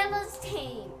 Stella's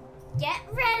team. Get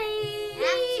ready!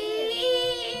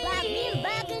 Round 2. me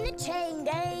back in the chain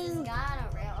gang. Got a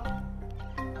rail.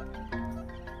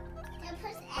 Now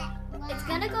press X. It's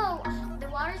gonna go. The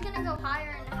water's gonna go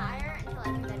higher and higher until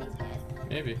everybody's dead.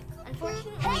 Maybe.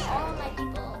 Unfortunately, all of my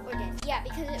people were dead. Yeah,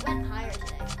 because it went higher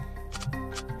today.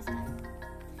 This time.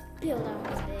 Build on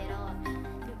this bit up.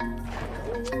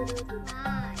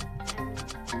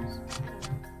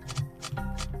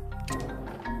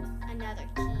 Another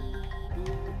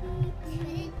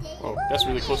key. Oh, that's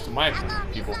really close to my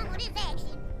people.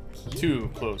 Too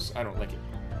close. I don't like it.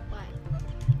 Why?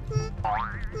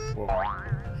 Whoa.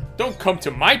 Don't come to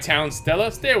my town,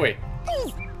 Stella. Stay away.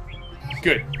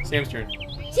 Good. Sam's turn.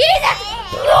 Jesus!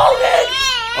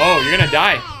 Oh, you're gonna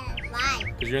die. Why?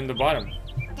 Because you're in the bottom.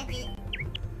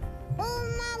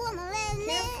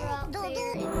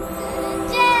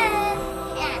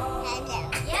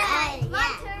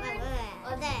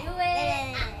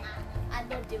 I'm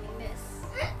not doing this.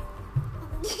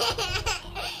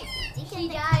 She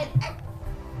died.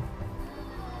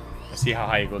 Let's see how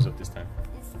high it goes up this time.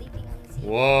 It's sleeping on the ceiling.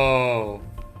 Whoa.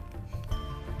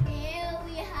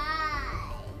 Really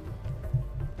high.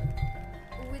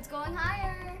 Ooh, it's going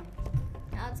higher.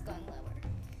 Now it's going lower.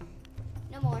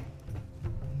 No more.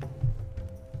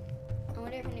 I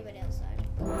wonder if anybody else died.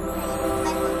 Hey,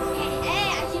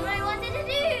 I see what I wanted to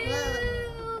do.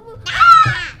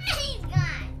 Ah! He's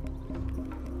gone.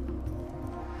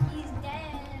 He's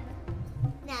dead.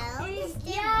 No, He's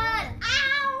still dead. Ow!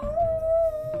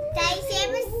 Sam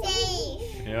was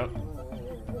safe. Yep.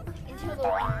 Until the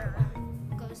water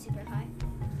goes super high.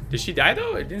 Did she die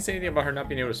though? It didn't say anything about her not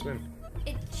being able to swim.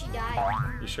 She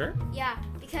died. You sure? Yeah,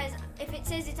 because if it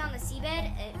says it's on the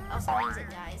seabed, it also means it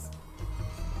dies.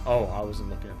 Oh, I wasn't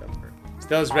looking at that part.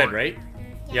 Stella's red, right?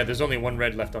 Yeah, there's only one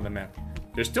red left on the map.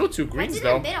 There's still two greens What's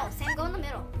though. in the middle? Sam, go in the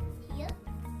middle. Yep.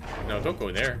 No, don't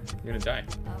go there. You're gonna die.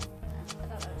 Oh, I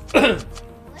thought that was...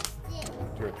 What's this?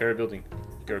 To repair a building.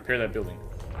 You can repair that building.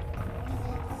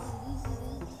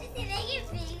 Does it make it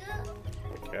bigger?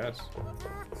 I guess.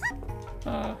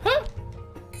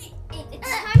 It's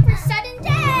time for sudden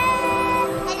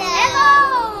death!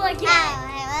 Hello again!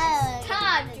 Oh, It's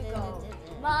time to go.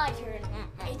 My turn.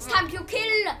 It's time to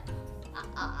kill!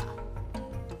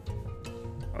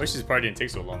 I wish this part didn't take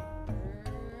so long.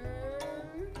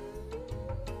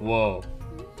 Whoa.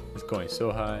 It's going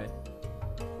so high.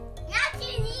 Not to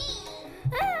me.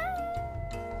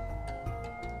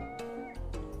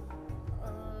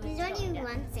 There's only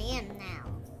one Sam now.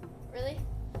 Really?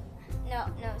 No,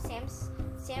 Sam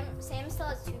still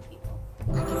has two people.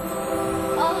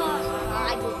 Oh,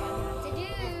 I didn't know what to do.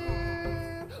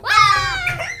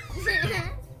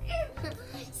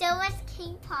 So what's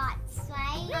King Pots,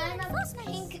 right? I'm a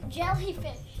pink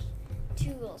jellyfish.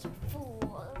 Tools are full.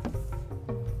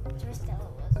 That's where Stella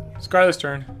was. Scarlett's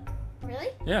turn. Really?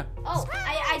 Yeah. Oh,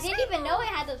 I didn't even know it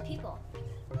had those people.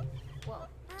 Whoa.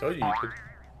 Told you you could.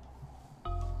 Oh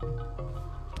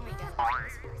my god.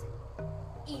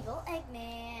 Evil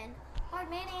Eggman.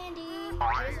 Hardman Andy.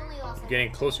 I just only lost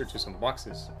Getting closer to some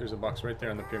boxes. There's a box right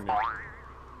there on the pyramid.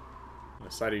 On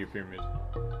the side of your pyramid.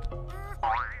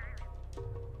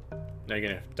 Now you're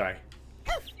gonna die.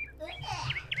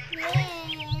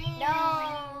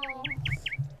 No.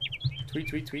 Tweet,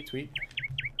 tweet, tweet, tweet.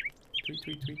 Tweet,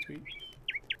 tweet, tweet, tweet.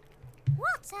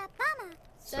 What's up, Mama?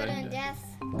 Sudden death.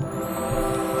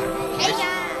 Hey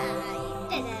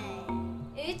guys!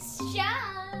 It's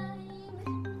Shine.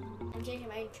 I'm changing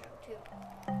my intro too.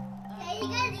 Hey, you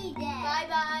gotta eat that. Bye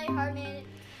bye, Hardman.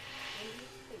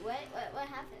 Wait, what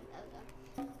happened?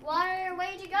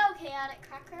 Where'd you go, Chaotic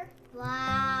Cracker? Wow,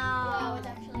 Wow. it's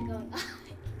actually going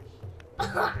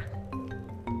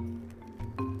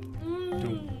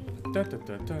Dun, dun, dun,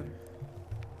 dun, dun.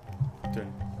 Dun,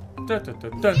 dun, dun, dun,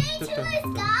 dun, dun, dun,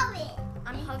 dun.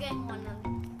 I'm hugging one of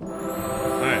them.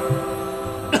 Alright.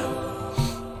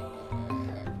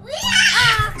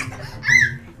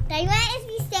 Daddy, what is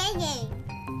he saying?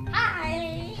 Hi.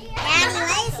 Daddy,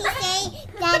 what is he saying?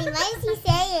 Daddy, what is he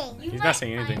saying? You He's might not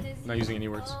saying find anything. this Not using any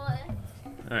words. useful.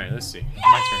 Alright, let's see.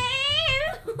 My turn.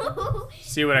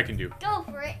 See what I can do. Go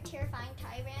for it, terrifying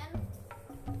Tyran.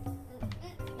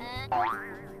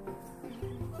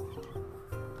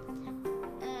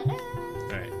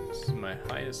 Alright, this is my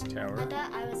highest I tower.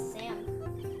 thought I was Sam.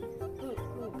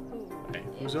 Okay,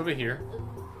 who's over here?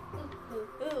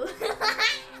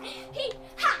 He,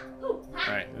 ha, ooh, ha.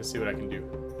 Alright, let's see what I can do.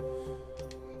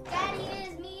 Daddy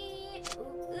is me. Ooh,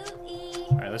 ooh, ee.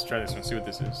 Alright, let's try this one. See what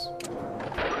this is.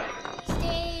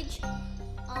 Stage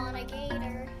on a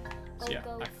gator. So yeah,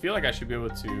 Go, go. I feel like I should be able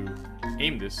to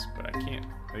aim this, but I can't.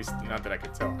 At least not that I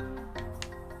could tell.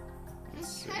 Let's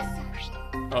see.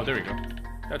 Oh, there we go.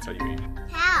 That's how you aim.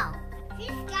 How? This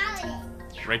guy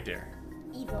Right there.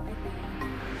 Evil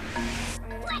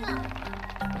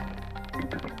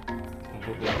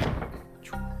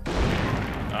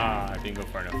Ah, I didn't go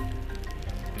far enough.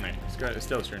 Alright, it's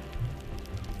Stella's turn.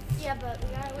 Yeah, but we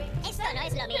gotta wait. It's so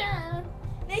nice, love me.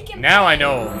 Make him Now I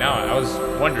know. Now I was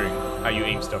wondering how you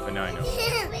aim stuff, and now I know.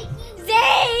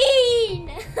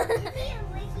 Zane!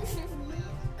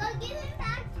 Go give it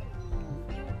back to me.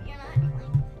 You're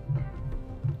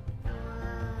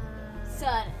not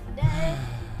sudden death.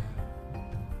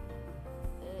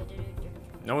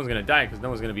 No one's gonna die because no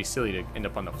one's gonna be silly to end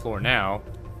up on the floor now.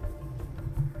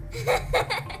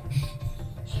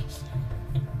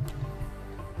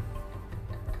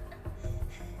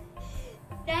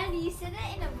 Daddy, you said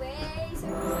it in a way so...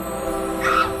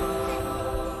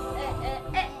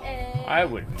 I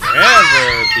would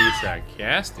never be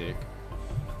sarcastic.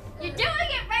 You're doing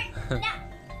it right now.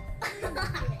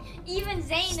 Even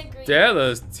Zane agrees.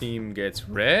 Stella's team gets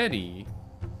ready.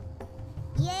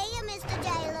 Yeah, Mr.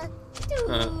 Jailer.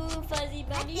 Ooh, fuzzy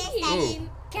bunny. Ooh.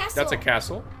 Castle. That's a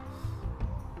castle.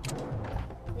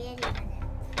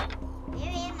 Where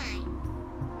am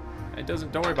I? It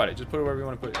doesn't. Don't worry about it. Just put it wherever you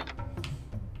want to put it.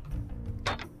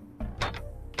 I'm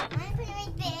gonna put it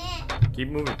right there. Keep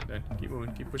moving, then. Keep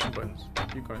moving. Keep pushing buttons.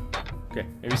 Keep going. Okay,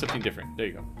 maybe something different. There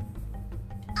you go.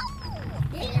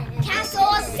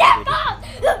 Castle step up!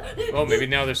 Well, maybe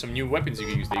now there's some new weapons you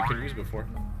can use that you couldn't use before.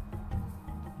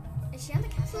 Is she on the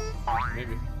castle?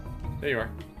 Maybe. There you are.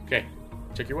 Okay.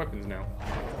 Check your weapons now.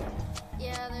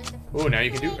 Yeah, there's a Oh, now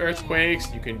you can do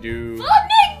earthquakes. You can do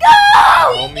flamingo!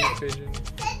 homing pigeon.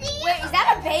 Wait, is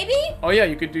that a baby? Oh yeah,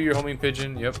 you could do your homing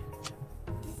pigeon. Yep.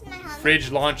 This is my home.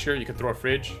 Fridge launcher. You can throw a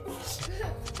fridge.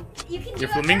 You can do Your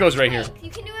an flamingo's right here. earthquake. You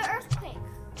can do an earthquake.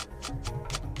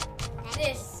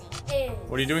 This is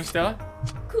What are you doing, Stella?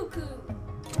 cuckoo.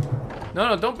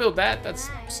 No, don't build that. That's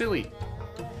silly.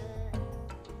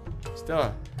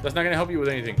 Stella, that's not gonna help you with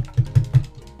anything.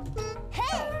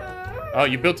 Oh,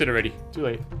 you built it already. Too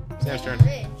late. Sam's turn.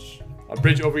 Bridge. A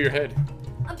bridge over your head.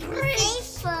 A bridge.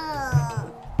 Faithful.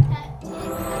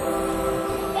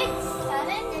 It's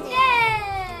sudden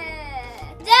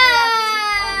death.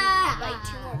 Like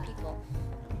 2 more people.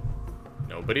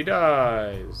 Nobody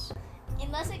dies.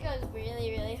 Unless it goes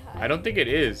really, really high. I don't think it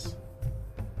is.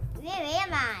 Where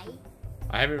am I?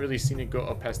 I haven't really seen it go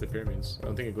up past the pyramids. I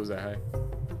don't think it goes that high.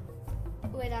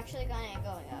 Wait, actually going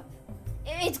up.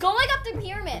 It's going up the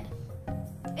pyramid.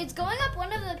 It's going up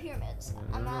one of the pyramids.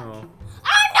 I'm not. Oh.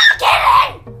 I'm not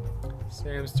kidding!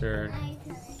 Sam's turn.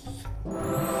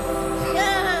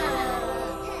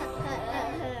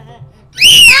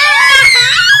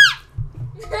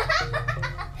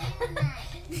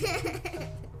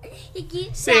 He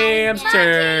keeps Sam's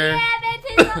turn.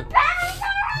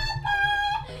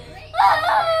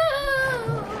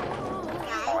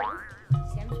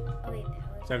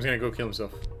 Sam's gonna go kill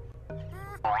himself.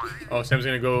 Oh, Sam's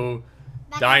gonna go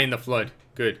die in the flood.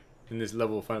 Good. Then this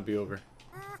level will finally be over.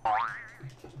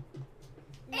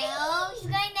 No, he's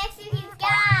going next to his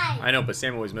guy. I know, but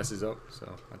Sam always messes up,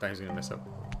 so I thought he was gonna mess up.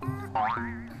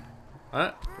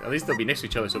 Huh? At least they'll be next to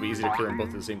each other, so it'll be easy to kill them both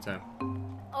at the same time.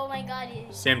 Oh my god.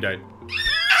 Sam died.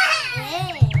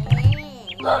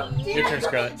 Your turn,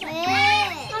 Scarlett.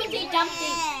 Humpty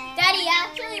Dumpty. Daddy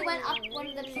actually went up one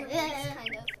of the pyramids,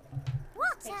 kind of.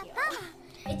 What's Thank you. up?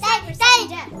 It's time for sudden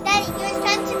death. Daddy, you're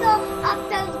trying to go up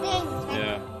those things.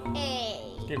 Yeah. Hey.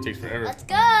 This game takes forever. Let's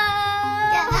go.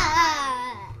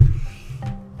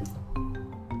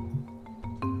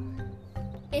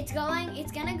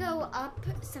 It's gonna go up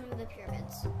some of the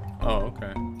pyramids. Oh,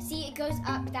 okay. See, it goes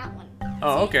up that one.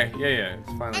 Oh, See? okay. Yeah. It's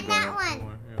finally And going that up one.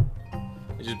 more, yeah.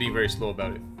 It's just being very slow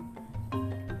about it.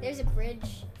 There's a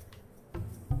bridge.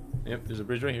 Yep, there's a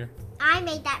bridge right here. I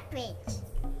made that bridge.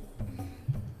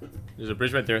 There's a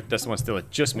bridge right there. That's the one Stella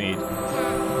just made.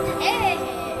 Hey.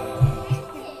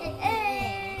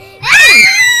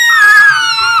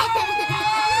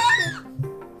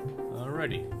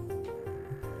 Alrighty.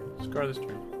 Scarlett's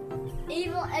turn.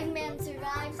 Evil Eggman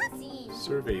survives the scene.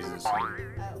 Surveys this. Oh.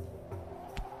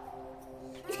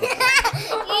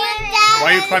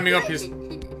 Why are you climbing up his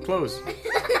clothes?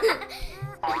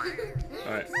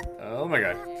 Alright. Oh my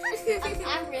god.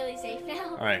 I'm really safe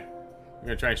now. Alright. You're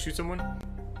gonna try and shoot someone?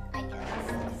 I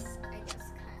guess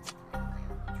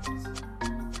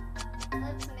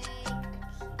let's make.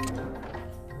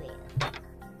 Wait.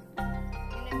 I'm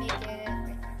gonna make it right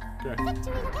there. Okay.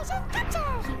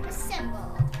 Keep a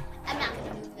symbol. I'm not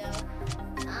gonna move though.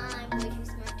 I'm way too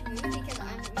smart to move because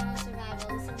I'm gonna survive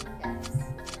all the singing deaths.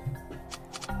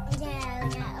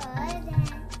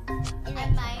 And I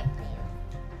might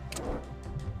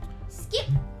skip.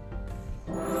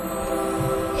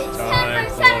 It's time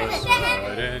for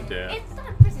death. It's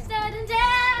time for sudden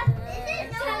death.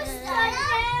 It's no Sudden sudden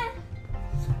death.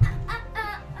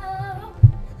 Oh.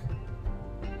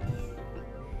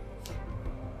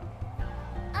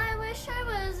 I wish I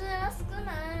was an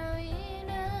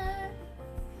Escalina.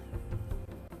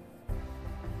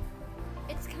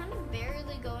 It's kind of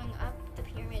barely going up the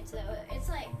pyramids though. It's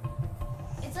like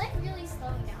really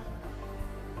slowing down.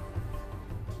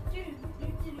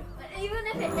 But even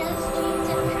if it does change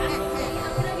it rapidly,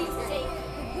 I'm gonna be safe.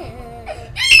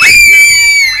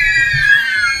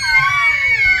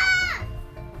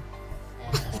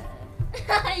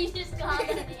 You just got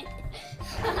it.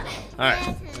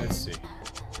 Alright, let's see.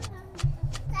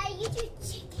 I eat your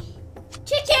chicken.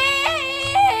 Chicken!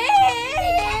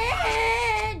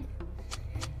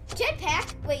 Jetpack?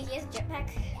 Wait, he has a jetpack?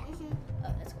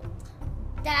 Oh, that's cool.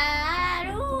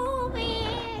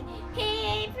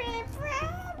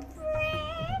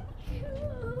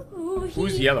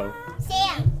 Who's yellow?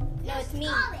 Sam. No, it's me.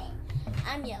 Call it.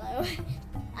 I'm yellow.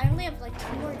 I only have like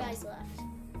 2 more guys left.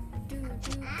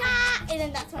 And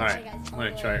then that's all my Alright, guys. I'm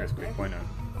gonna try Earthquake. Why not?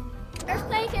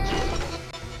 Earthquake! Yeah.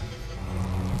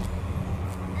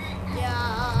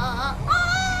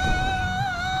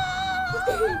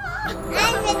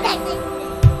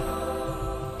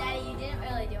 Daddy, you didn't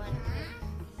really do anything.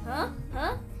 Huh?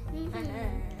 Huh?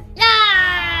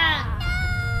 Yeah!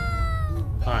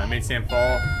 Alright, I made Sam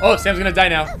fall. Oh, Sam's gonna die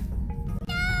now. I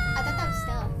thought that was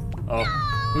Stella. Oh,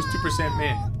 who's 2%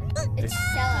 man? It's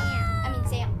Stella. I mean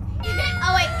Sam.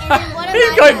 Oh wait, and then one of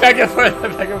He's my going guys, back and forth,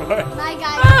 back and forth. my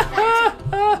guy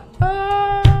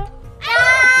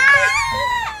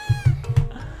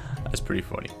That's pretty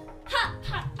funny. Ha,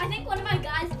 ha. I think one of my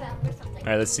guys fell or something.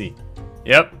 Alright, let's see.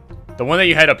 Yep. The one that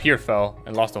you had up here fell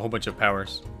and lost a whole bunch of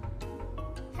powers.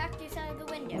 Cactus out of the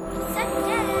window. Sudden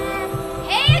death.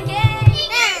 Hey again.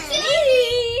 Let's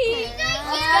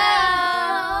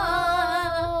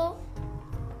go.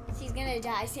 She's gonna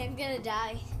die. Sam's gonna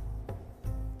die.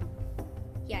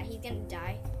 Yeah, he's gonna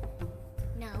die.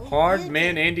 No. Hard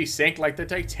man Andy sank like the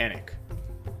Titanic.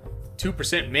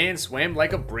 2% man swam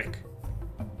like a brick.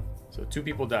 So 2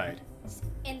 people died.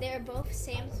 And they're both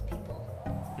Sam's people.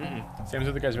 Sam's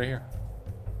with the guys right here.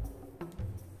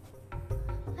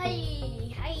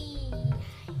 Hi, hi.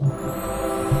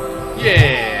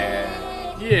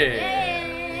 Yeah! Yeah!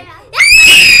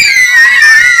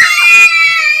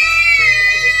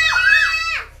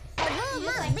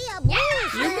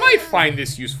 You might find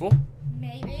this useful.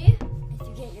 Maybe. If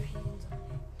you get your hands on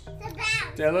it.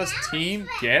 Stella's team,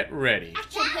 get ready.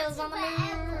 Action pills on the move.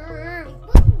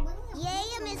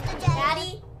 Yeah, Mr.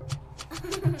 Daddy.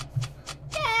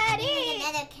 Daddy.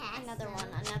 Another cat. Another one.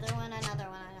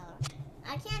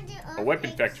 I can't do A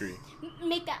weapon factory.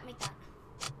 Make that.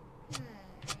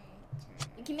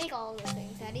 You can make all of those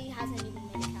things. Daddy hasn't even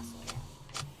made a castle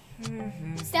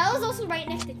yet. Stella's also right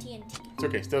next to TNT. It's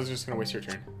okay, Stella's just gonna waste her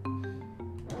turn.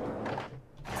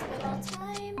 Spend all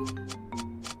time.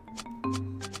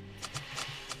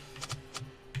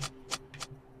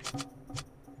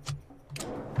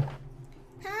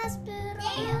 Hospital.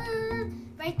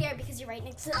 Right there because you're right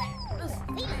next to Hospital.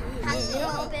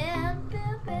 Build.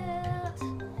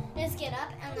 Just get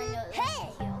up and then go heal.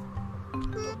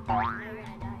 We're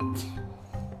gonna die.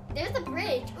 There's the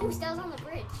bridge. Ooh, Stella's on the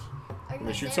bridge. Are you Gonna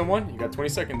right shoot there? someone? You got 20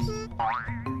 seconds.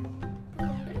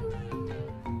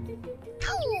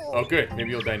 Oh, good.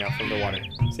 Maybe you'll die now from the water.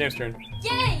 Sam's turn.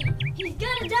 Yay! He's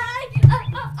gonna die!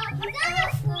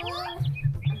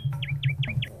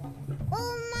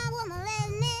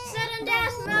 Sudden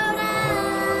death mode!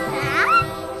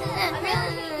 I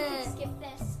really need to skip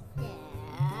this.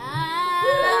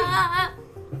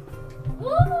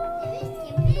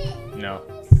 No.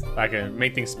 I can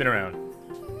make things spin around.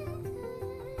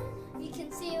 You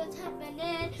can see what's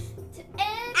happening to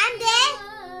I'm dead.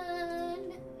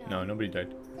 everyone. No, nobody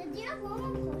died. Did you have one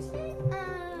more potion?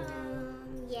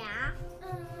 Yeah.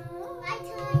 My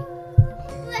turn.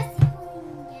 Let's go.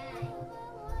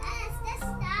 Let's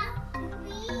stop.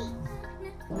 Please.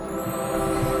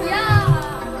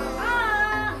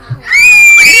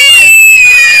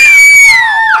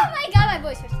 Oh my god, my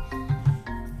voice hurts.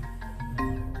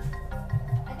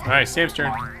 Alright, Sam's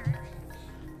turn.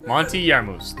 Monty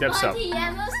Yarmouth steps up. Monty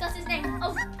Yamos, that's his name.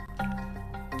 Oh.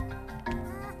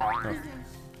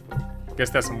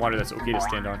 Guess that's some water that's okay to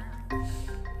stand on.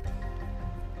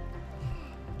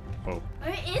 Oh.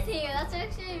 Where is he? That's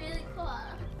actually really cool.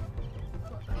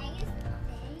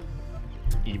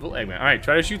 Evil Eggman. Alright,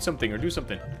 try to shoot something or do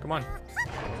something. Come on.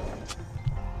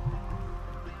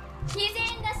 He's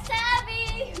in the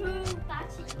Savvy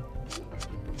Hubachi.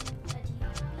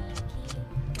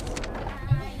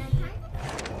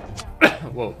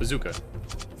 Whoa, bazooka.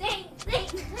 Sam!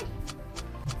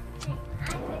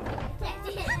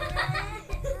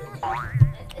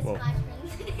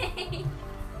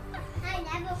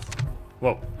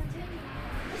 Whoa.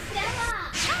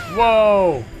 Stella!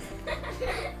 Whoa!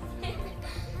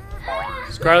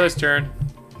 Scarlet's turn.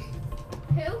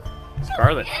 Who?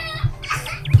 Scarlet. I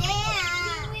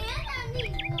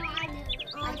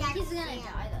think he's gonna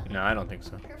die though. No, I don't think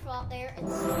so. Careful out there.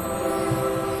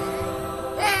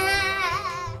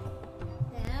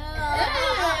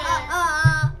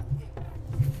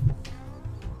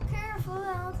 Careful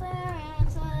out there.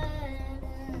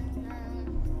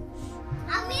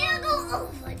 I'm gonna go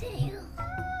over there.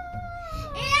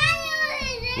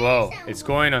 Whoa, it's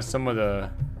going on some of the,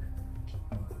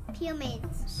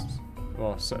 Pyramids.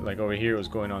 well, so, like over here it was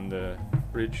going on the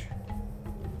bridge.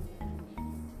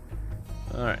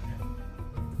 Alright.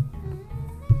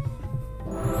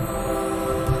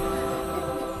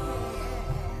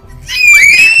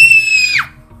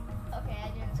 Okay, I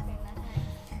didn't scream that time.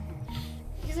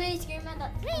 Because when you scream at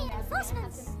that,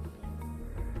 reinforcements.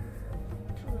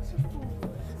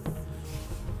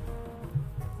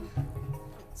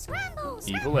 Scramble.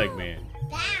 Evil Eggman.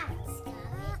 Bounce.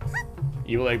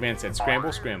 Evil Eggman said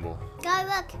scramble, scramble. Go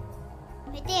look.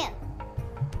 Right there.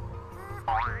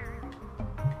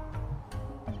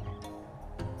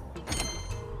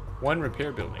 One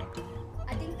repair building.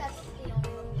 I think that's the only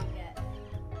one you get.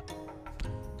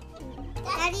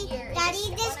 Daddy,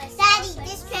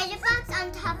 this treasure box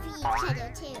on top of each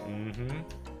other too. Mm-hmm.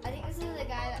 I think this is the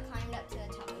guy that climbed up to the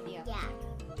top of the oak. Yeah.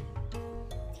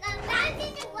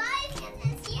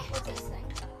 What's this thing?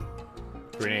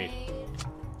 Grenade.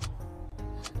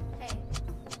 Hey.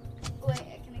 Wait,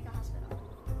 I can make a hospital.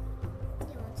 I'm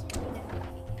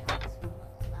definitely making a hospital.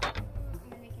 I'm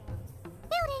gonna make one.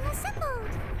 Building assembled.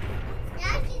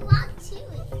 Now you can walk to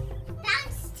it.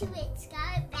 Bounce to it,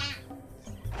 Scarlet. Bounce.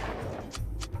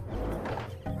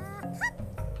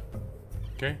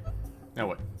 Okay. Now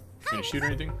what? Gonna shoot or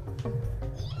anything?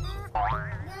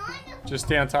 Just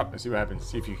stay on top and see what happens.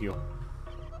 See if you heal.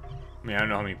 I mean, I don't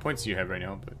know how many points you have right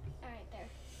now, but Alright, there.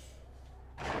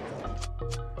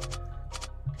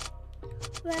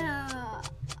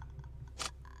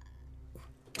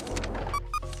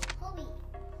 Holy.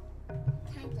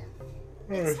 Time's up.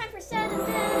 It's time for Saturday.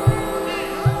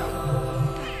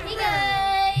 Hey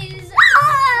guys!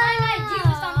 Why did I do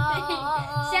something?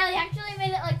 Sally actually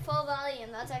made it like full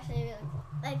volume. That's actually really cool.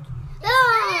 Like,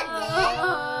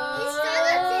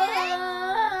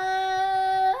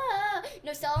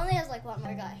 no, Stella only has like one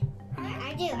more guy.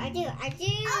 I do.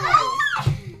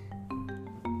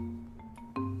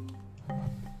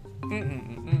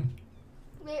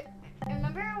 Wait,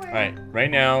 remember where? alright. Right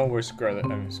now we're Scarlet.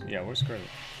 Yeah, we're Scarlet.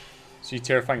 See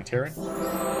terrifying Terran?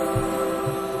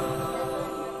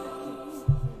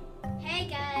 Hey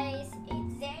guys,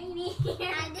 it's Zany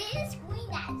here. I didn't scream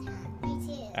that time. Me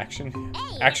too.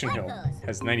 Action Hill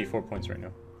has 94 points right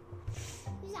now.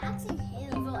 Who's Action Hill?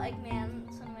 Evil Eggman,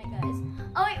 one of my guys.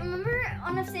 Oh wait, remember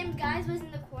one of Sam's guys was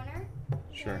in the corner?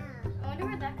 Sure. I wonder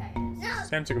where that guy is. No,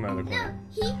 Sam took him out of the corner.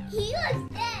 he was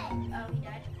dead. Oh, he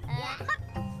died.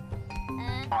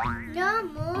 No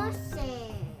more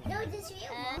Sam. No, this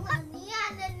real one. He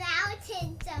on the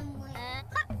mountain somewhere.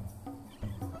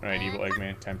 Alright, Evil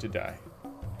Eggman, time to die.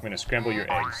 I'm gonna scramble your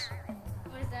eggs.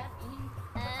 What does that mean?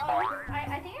 Oh,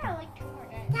 I think I have like 2 more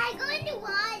guys. I go in the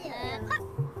water.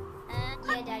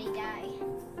 Yeah, Daddy, die.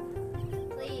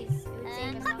 Please, it would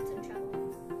save us lots of trouble.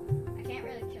 I can't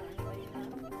really kill anybody though.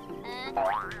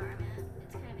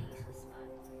 It's kind of a useless spot.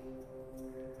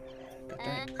 God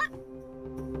dang it.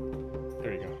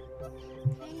 There you go.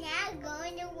 And now go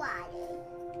in the water.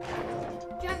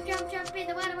 Jump in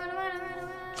the water, water, water, water,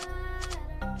 water.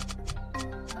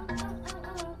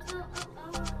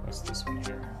 What's this one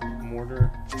here?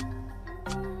 Mortar.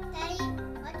 Daddy,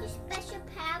 what's your special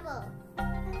power? I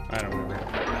don't remember.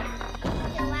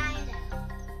 The water.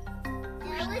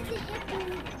 Now what's the hippo?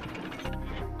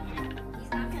 He's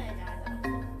not gonna die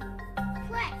though.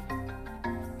 Quick.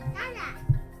 Nana.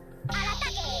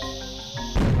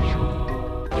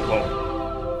 Whoa.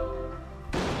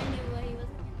 I knew he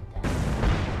wasn't gonna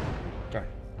die. Darn.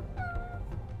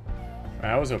 I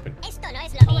was open. Esto no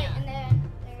es Oh wait, and then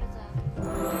there's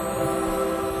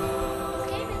this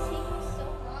game is taking so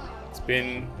long. It's been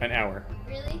an hour.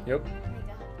 Really? Yep. Oh my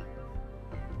god.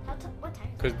 What time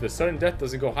is Because the sudden death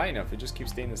doesn't go high enough. It just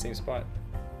keeps staying in the same spot.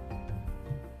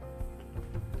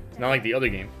 It's not like the other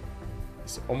game.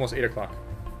 It's almost 8 o'clock.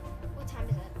 What time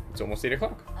is it? It's almost 8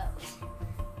 o'clock. Oh.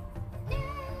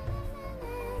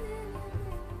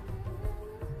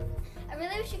 I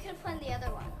really wish you could have played the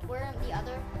other one. Where the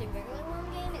regular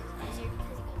worm game is easier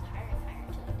because it goes higher and higher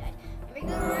until you die. The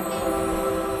regular worm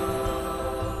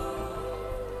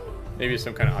game. Maybe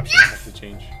some kind of option I have to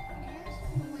change.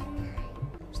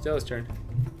 Stella's turn.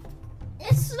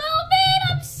 It's stupid.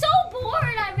 I'm so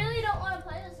bored. I really don't want to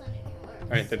play this one anymore.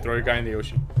 Alright, then throw your guy in the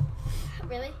ocean.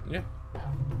 Really? Yeah.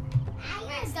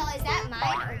 Wait, so is that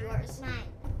mine or yours? Mine.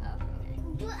 Oh, okay.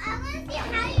 Well, I want to see how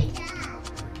you die.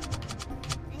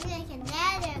 I'm gonna make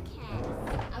another cat.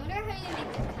 I wonder how you make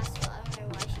the castle. I wonder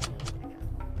why she made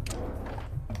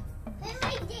Where's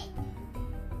my dick?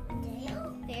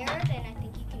 Dale? that. There, then I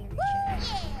think you can reach it.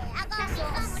 Yeah, I got Castle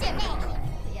some sim. over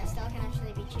Yeah, Stella can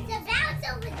actually reach there. it. The bounce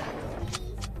over there, please.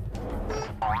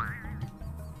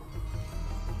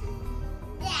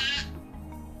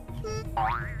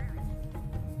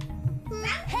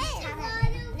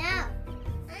 No.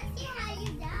 Let's see how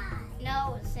you die.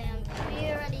 No, Sam. We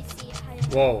already see how you.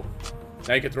 Whoa.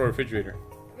 Now you can throw a refrigerator.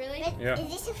 Really? Yeah. Is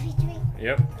this a refrigerator?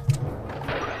 Yep.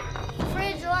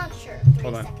 Fridge launcher. 3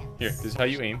 Hold on. seconds. Here, this is how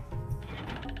you aim.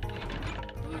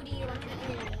 Who do you want to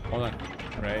eat? Hold on.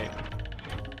 Right.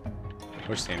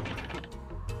 Where's Sam?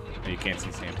 No, you can't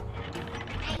see Sam.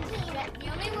 I can't. The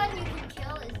only one you can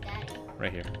kill is Daddy.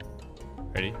 Right here.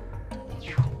 Ready?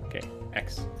 Okay.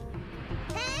 X.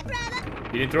 Hey, brother.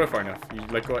 You didn't throw it far enough. You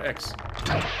let go of X.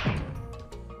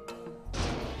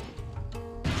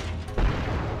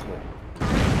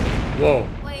 Whoa.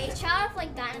 Wait, shot off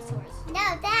like dinosaurs. No,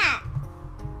 that.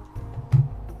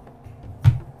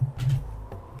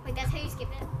 Wait, that's how you skip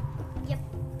it? Yep.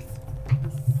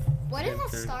 What does Skip a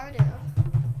through. star do?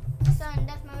 Sun,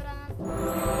 death mode on.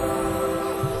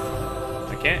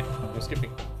 I can't. No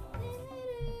skipping.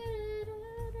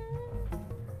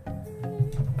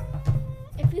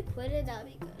 If we put it, that'd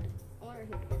be good. I wonder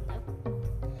who would win though.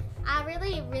 I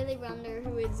really wonder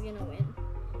who is gonna win.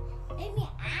 Maybe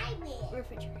I will.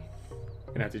 Refrigerator.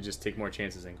 Gonna have to just take more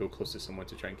chances and go close to someone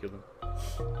to try and kill them.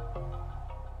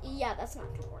 Yeah, that's not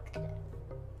gonna work today.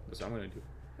 That's what I'm gonna do.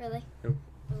 Really? Nope.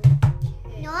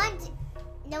 Okay.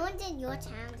 No one did your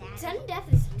town, Dad. Sudden death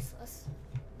is useless.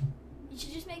 You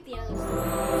should just make the others.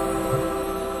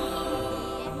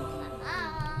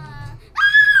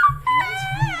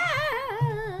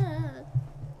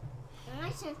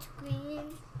 I should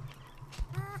scream.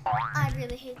 I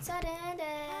really hate sudden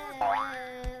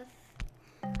death.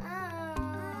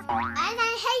 And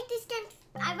I hate this game.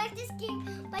 I like this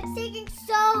game, but it's taking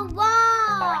so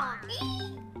long.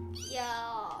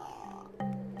 Yeah.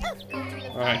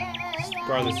 Alright.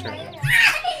 Scarlet's turn.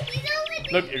 He's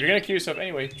over Look, if you're gonna kill yourself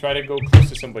anyway, try to go close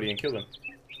to somebody and kill them.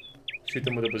 Shoot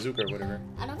them with a bazooka or whatever.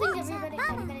 I don't think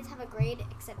anybody's have a grade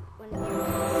except one of your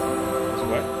guys. So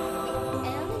what? I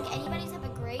don't think anybody's have a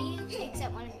grade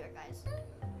except one of your guys.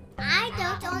 I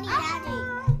don't only Daddy.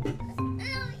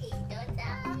 Oh, he don't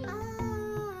die.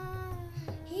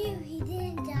 He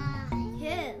didn't die.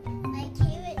 Who? My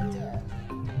carrot do.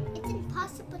 It's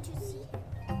impossible to see.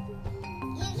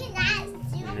 You cannot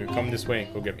see. You're gonna come this way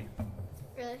and go get me.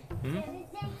 Really? Hmm?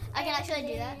 I can actually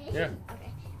do that? Yeah.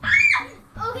 Okay.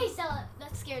 Okay, Stella,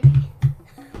 that scared me.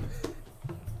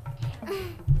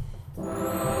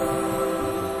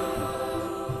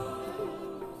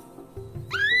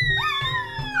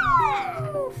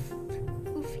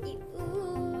 Oofy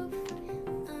oof.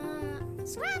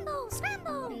 Scramble,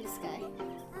 scramble. In this guy.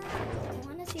 I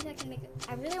want to see if I can make it.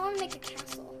 I really want to make a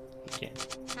castle. You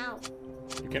can't. How?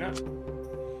 You cannot. So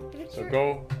Victory.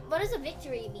 go. What does a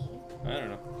victory mean? I don't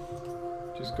know.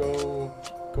 Just go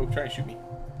try and shoot me.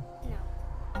 No.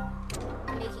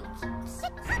 Making cubes.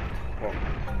 Whoa.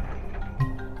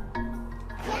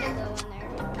 Gotta go in there.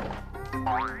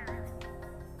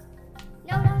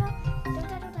 No, no, no. Don't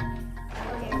die, don't die.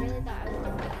 Okay, I really thought I would do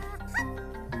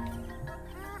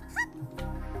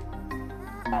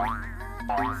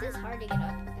that. This is hard to get up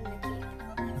in the cave.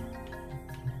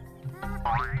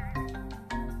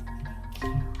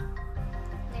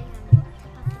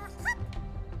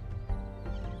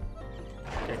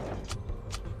 Okay.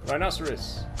 Rhinoceros.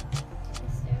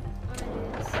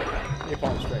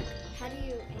 Napalm strike. How do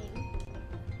you aim?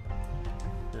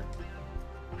 Here.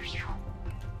 What is it?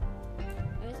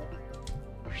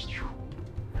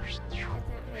 That's not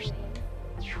how you aim.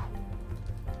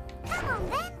 Come on,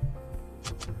 then.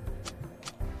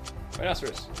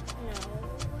 Rhinoceros. No.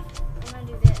 I'm gonna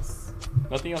do this.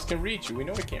 Nothing else can reach you. We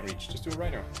know it can't reach. Just do a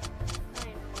rhino.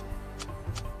 Fine.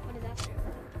 What does that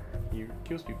do? He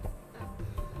kills people.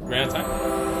 Ran out of time?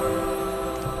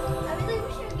 I really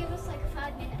wish it would give us like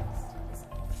 5 minutes.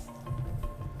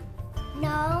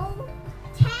 No.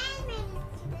 10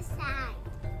 minutes to decide.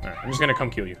 Alright, I'm just gonna come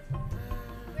kill you.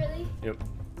 Really? Yep.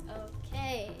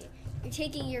 Okay. You're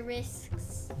taking your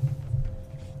risks.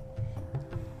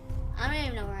 I don't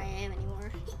even know where I am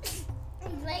anymore. He's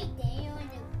right there on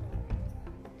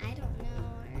the. I don't know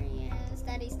where he is.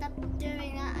 Daddy, stop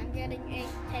doing that. I'm getting a.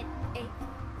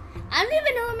 I don't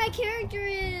even know where my character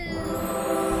is.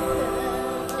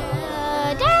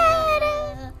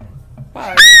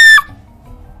 Bye.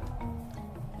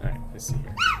 Alright, let's see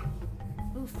here.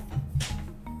 Oof.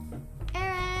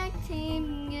 Eric,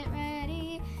 team, get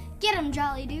ready. Get him,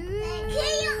 jolly dude.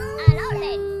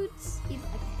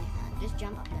 Just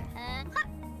jump up there.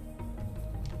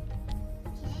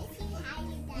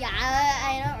 Yeah,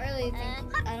 I don't really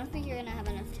think. I don't think you're gonna have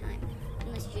enough time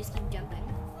unless you just keep jumping.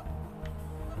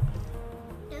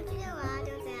 Don't you know what,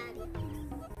 Daddy?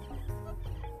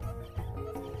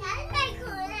 That's my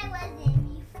cool I was in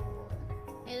before.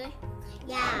 Really?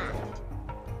 Yeah.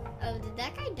 Oh, did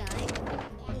that guy die?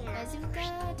 Yeah. Bazooka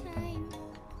time.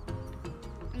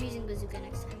 I'm using bazooka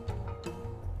next time.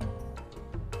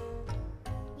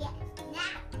 Yeah.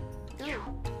 Now. Go.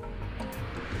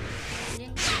 You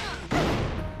didn't.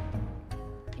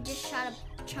 I just shot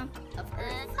a chunk of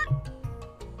earth.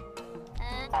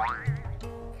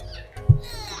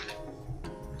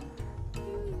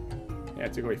 Yeah,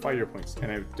 it took away 5 hero points,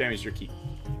 and I damaged your key.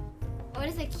 What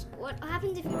is it? What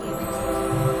happens if you damage?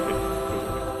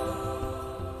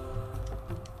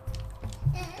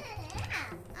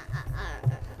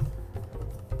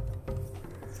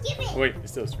 Skip it. Oh, wait,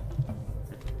 it's still his turn.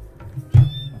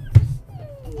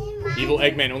 Evil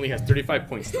Eggman only has 35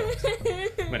 points left.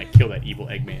 I'm gonna kill that evil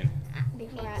Eggman.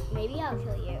 Maybe I'll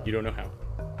kill you. You don't know how.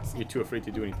 You're too afraid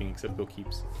to do anything except build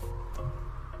keeps.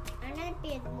 I'm gonna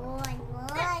be more and more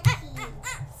keys.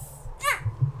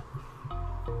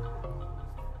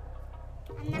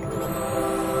 I'm not gonna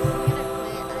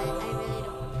I really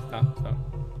don't. Stop, stop.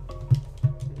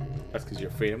 That's because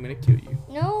you're afraid I'm gonna kill you.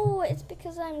 No, it's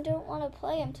because I don't want to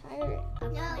play. I'm tired of No,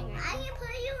 playing right I can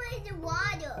put you in the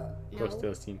water. now. Go No.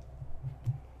 Steel's team.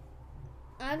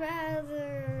 I'd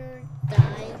rather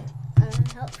die. A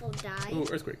helpful die. Ooh,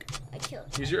 Earthquake. I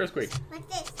killed. Use your Earthquake. What's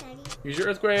this, Daddy? Use your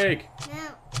Earthquake.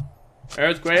 No.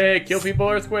 Earthquake. Kill people,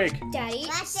 Earthquake. Daddy,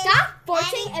 What's stop this?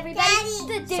 forcing Daddy, everybody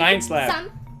Daddy. to do Science lab.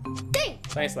 something.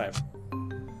 Science lab.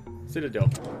 Citadel.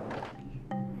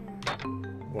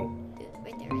 Whoa. Dude,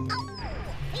 right there, right there.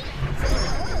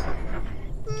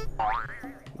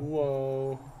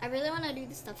 Whoa. I really want to do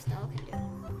the stuff Stella can do.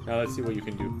 Now let's see what you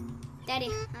can do. Daddy.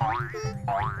 I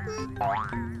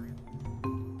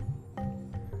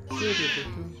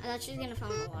thought she was gonna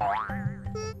fall in the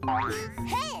water.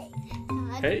 Hey!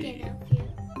 I Hey. can help you.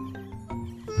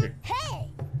 Here.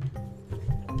 Hey!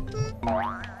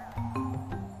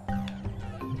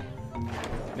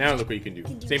 Now look what you can do.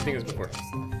 Same thing as before.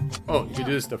 Oh, you can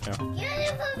do this stuff now. You're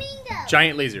the flamingo.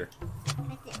 Giant laser.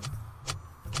 What's this?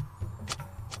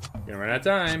 Gonna run out of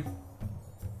time.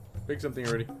 Pick something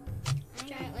already.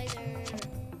 Giant laser.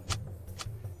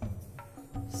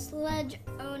 Sledge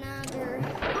onager.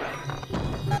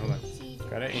 Hold on.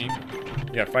 Gotta aim.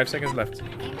 You got 5 seconds left.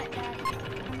 Aim at Daddy.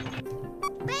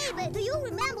 Baby, do you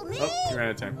remember me? Oh, you ran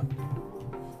out of time.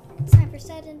 It's time for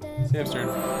sudden death. Sam's turn.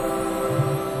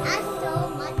 That's so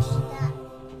much stuff.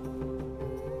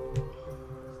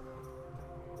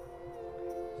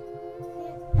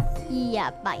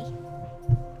 Yeah, bye.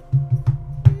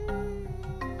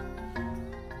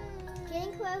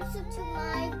 Getting closer to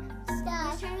my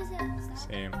stuff.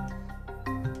 Sam.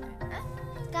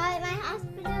 Guys, my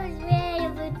hospital is way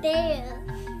over there.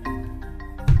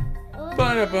 Oh,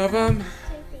 Ba-da-ba-bum.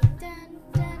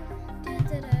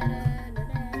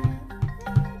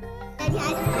 Daddy, I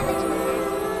don't have a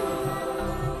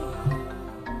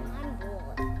I'm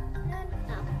bored.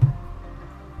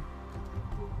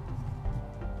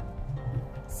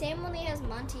 Sam only has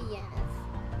Monty Yaneth.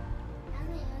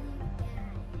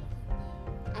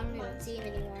 I don't even see him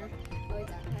anymore. Oh, he's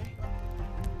that guy.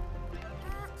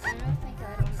 I don't think I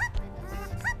want to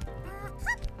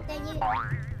play Then we this.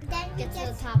 Get to the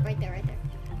just top, right there, right there.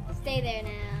 Stay there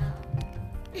now.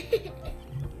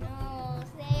 No,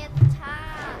 stay at the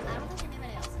top. I don't think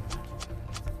anybody else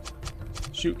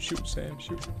is. Shoot, shoot, Sam,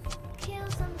 shoot. Kill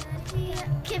somebody.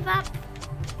 Give up.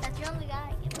 That's your only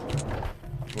guy.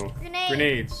 Whoa. Grenade.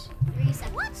 Grenades.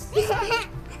 Reset.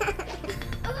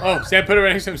 Oh, Sam put it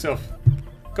right next to himself.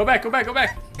 Go back, go back, go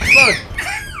back. Explode.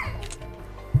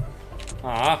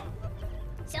 Ah.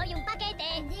 show you bucket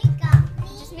and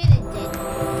Just made it dead.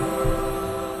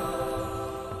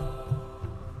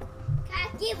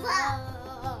 Can't give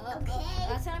up. Okay.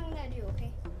 That's what I'm gonna do,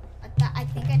 okay? I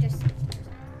think I just...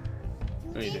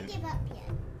 No, you You didn't. can't give up yet.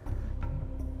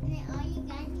 And then all you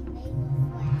guys can make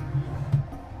before.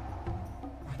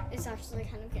 It's actually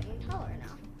kind of getting taller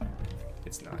now.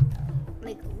 It's not.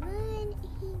 Like 1 inch.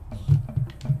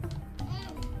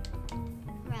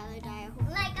 Rather die. I hope.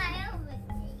 Like I always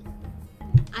say.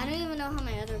 I don't even know how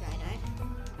my other guy died.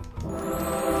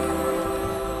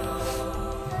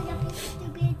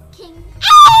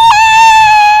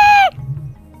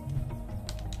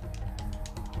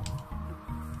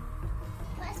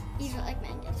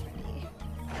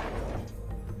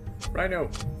 Dino.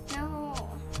 No.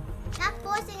 Not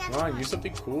forcing Come on, use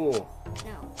something cool.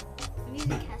 No. I'm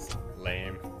using castle.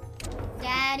 Lame.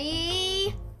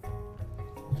 Daddy.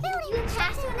 You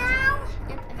castle now?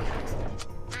 Yep, I'm in castle.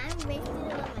 I'm wasting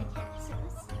all my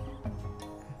castles.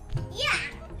 Yeah.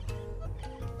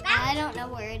 I don't know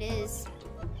where it is.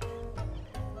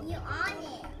 You on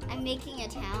it. I'm making a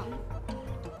town.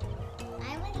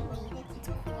 I already made it.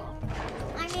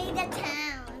 I made a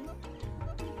town.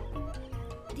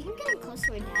 I think I'm getting close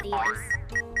to where Daddy is.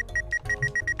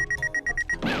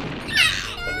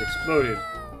 It exploded.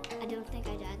 I don't think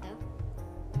I died though.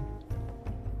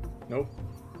 Nope.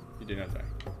 You did not die.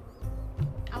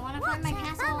 I want to find my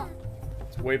castle.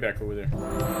 It's way back over there. No,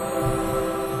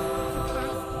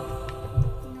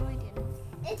 I didn't.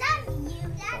 Is that you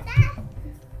got that?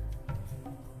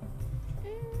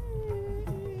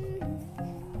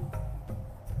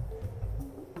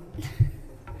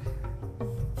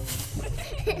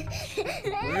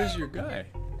 Where's your guy?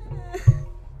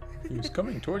 He was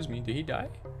coming towards me. Did he die?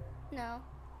 No.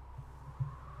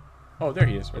 Oh, there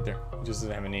he is, right there. He just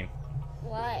doesn't have a name.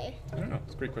 Why? I don't know.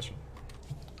 It's a great question.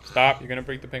 Stop. You're going to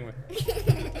break the penguin.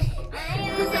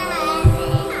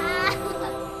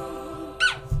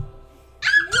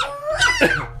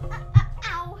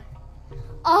 Ow.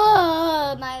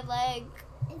 Oh, my leg.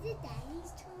 Is it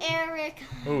Daddy's turn? Eric.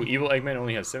 Oh, Evil Eggman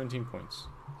only has 17 points.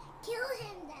 Kill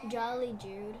him, Daddy. Jolly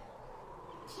Jude.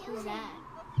 Kill Who's him. that?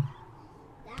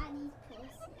 Daddy's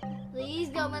pussy. Please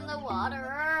go in the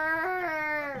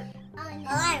water. Oh, no.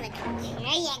 I'm a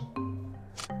crying.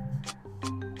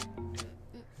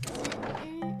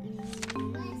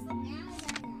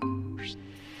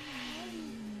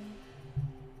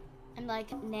 I'm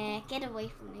like, nah, get away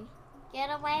from me. Get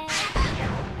away.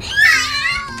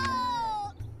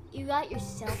 You got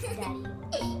yourself, Daddy.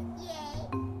 Yay.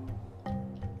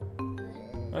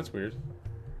 That's weird.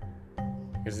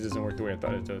 Because it doesn't work the way I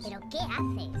thought it does. We don't get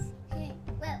our things.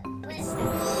 Well,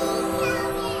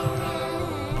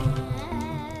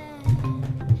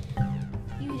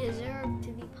 You deserve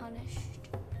to be punished.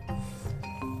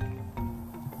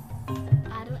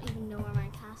 I don't even know where my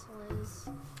castle is.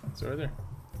 It's over there.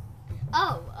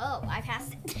 Oh, I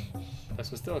passed it.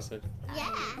 That's what Stella said. yeah.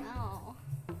 Oh,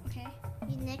 okay.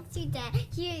 You're next to Dad.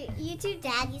 You two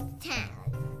Daddy's town.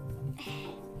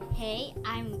 Hey,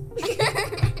 I'm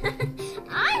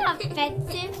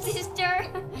offensive, sister.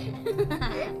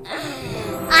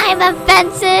 I'm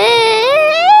offensive.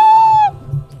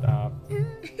 Stop.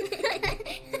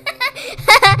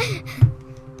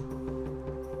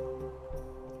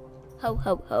 Ho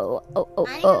ho ho. Oh.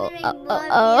 I'm gonna make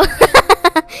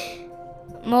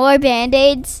More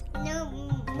band-aids? No,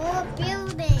 more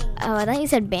buildings. Oh, I thought you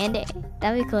said band-aid.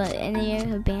 That'd be cool. And then you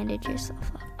have bandage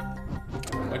yourself up.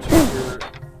 Why don't you use your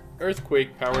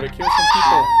earthquake power to kill some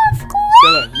people?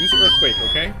 Stella, use earthquake,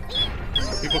 okay?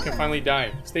 So people can finally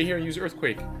die. Stay here and use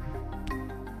earthquake.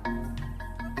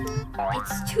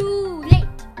 It's too late.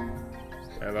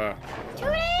 Stella, Too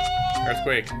late.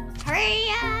 earthquake. Hurry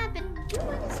up and do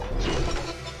what I say.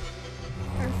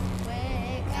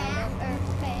 Earthquake. I love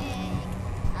earthquake.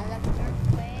 I love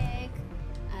earthquake.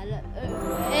 I love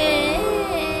earthquake.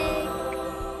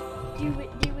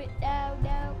 Do it now,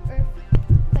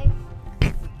 earthquake.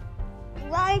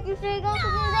 Why did you say go to the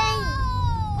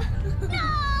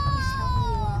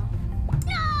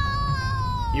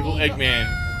Evil Eggman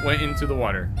went into the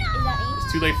water. Is that me?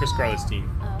 It's too late for Scarlet's team.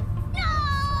 Oh.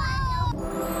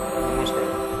 One more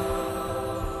Scarlet.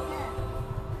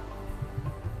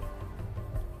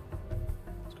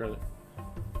 Scarlet.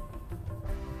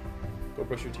 Go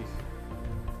brush your teeth.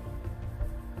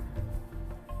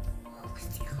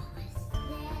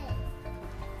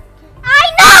 I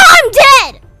know I'm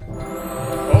dead!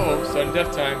 Uh-oh, sudden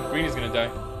death time. Green is gonna die.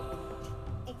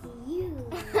 It's you.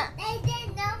 They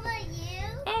did number you.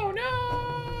 Oh no!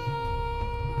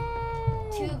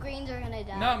 2 greens are gonna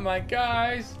die. Not my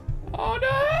guys. Oh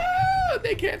no!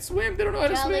 They can't swim. They don't know how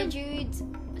to Jolly swim. Jude's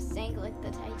sank like the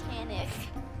Titanic.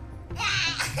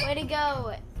 Way to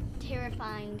go,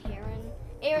 terrifying Karen.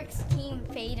 Eric's team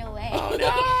fade away. Oh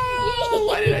no!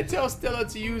 Why did I tell Stella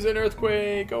to use an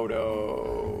earthquake? Oh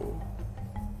no!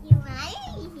 You right?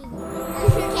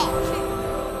 Okay.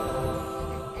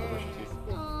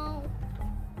 No.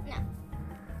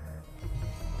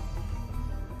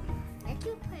 Let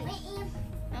you play.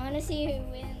 I want to see who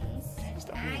wins.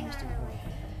 Stop moving, you're stupid.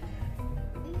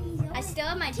 I still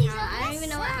have my town. I don't even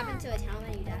know what happened to a town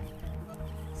when you died.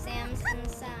 Sam's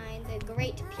inside the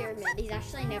Great Pyramid. He's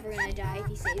actually never gonna die if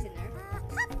he stays in there.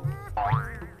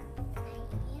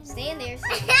 Stay in there.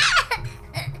 Sam.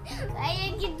 Why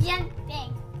are you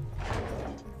jumping?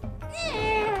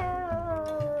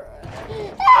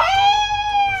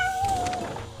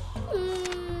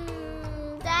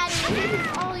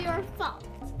 It's all your fault.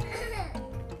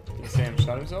 Did Sam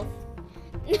shot himself?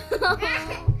 No.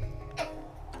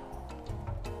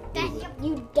 That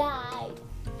you died.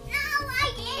 No,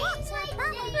 I didn't.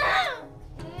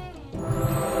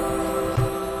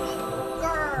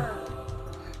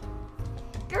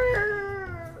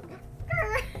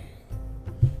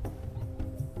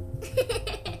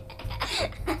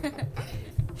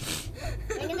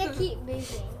 We're gonna keep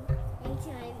moving.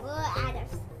 Until I move out of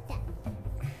stuff.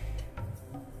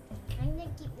 I'm gonna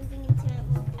keep moving until I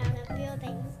move out of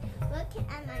buildings. Look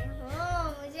at my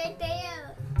home. It's right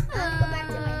there. I'll go back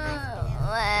to my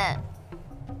hospital.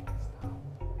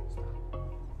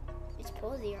 It's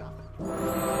pull 0.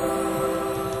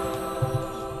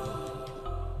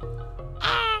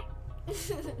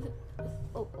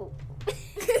 Oh, oh.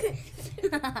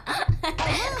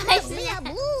 I see a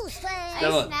blue flame.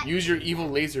 Stella, use your evil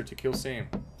laser to kill Sam.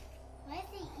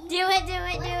 Do it.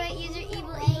 Use your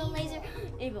evil laser.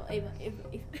 Evil laser.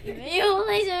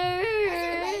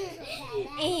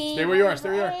 Stay where you are, stay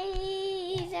where you are.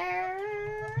 Laser.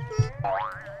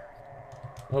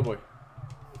 Oh boy.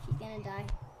 He's gonna die.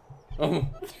 Oh.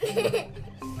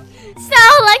 So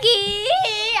lucky!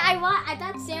 I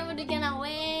thought Sam was gonna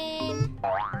win.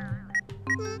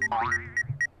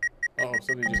 Oh,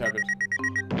 something just happened.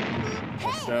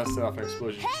 Stella set off an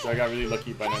explosion. So I got really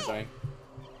lucky by not dying.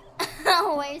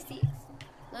 Where's the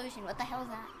explosion? What the hell is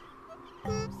that?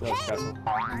 Stella's castle.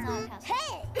 That's not a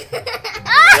castle.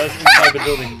 Stella's inside the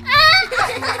building.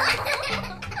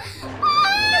 Oh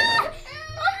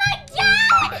my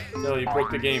god! Stella, you broke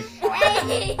the game. Broke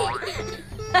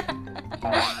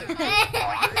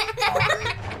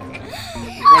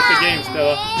the game,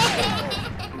 Stella.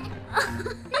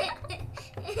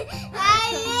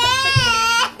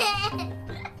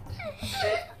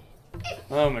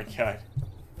 Oh my god.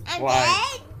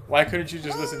 Why? Why couldn't you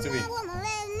just listen to me?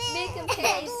 Make him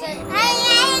pay.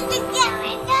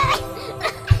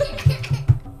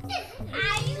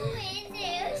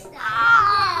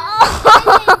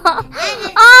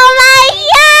 Oh my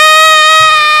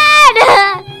god!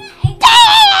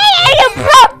 You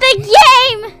broke the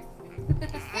game!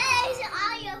 That is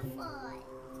all your fault.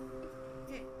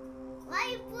 Why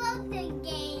you broke the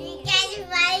game? Because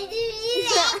why do you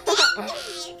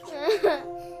Because you broke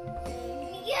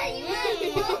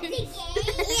the game?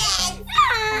 Yes.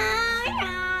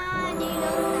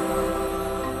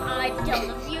 I tell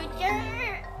the future.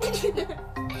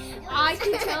 I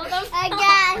can tell the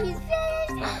Again, he's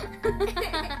finished.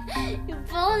 You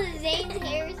pulled Zane's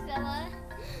hair, Stella.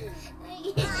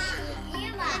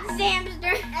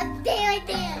 Samster. Stay right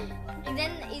there.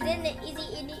 He's in the easy.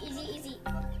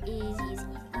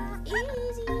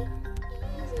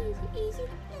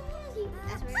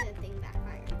 That's where the thing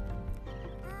backfired.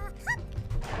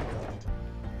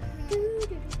 Do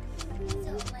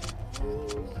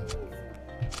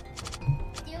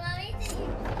you want me to use?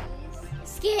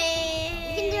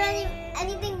 Scared. You can do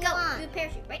anything you want. Do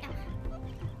parachute right now.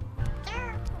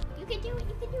 You can do it.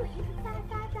 You can fly.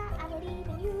 I believe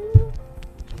in you.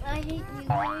 I hate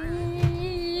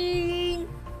you.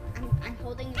 I'm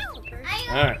holding this clipper.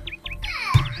 Alright.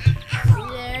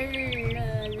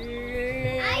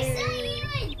 I saw you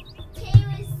and Kay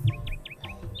was.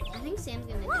 I think Sam's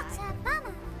gonna die.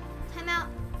 Time out.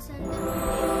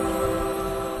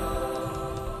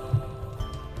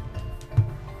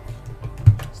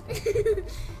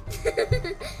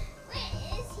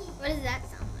 What does that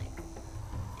sound like?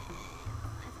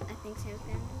 I think Sam's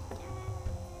gonna die.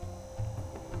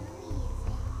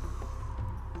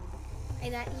 I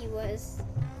thought he was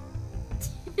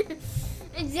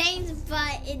Zane's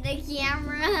butt in the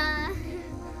camera.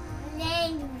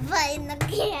 Zane's butt in the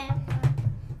camera.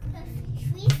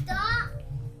 Should we stop?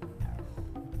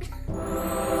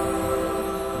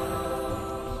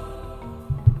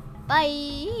 Bye.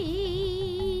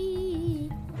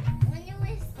 When you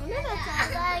was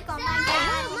Like, oh my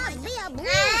god. must be a blue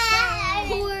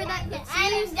Poor that could see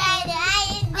you.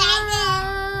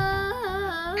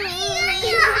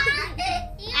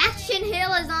 Action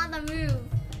Hill is on the move.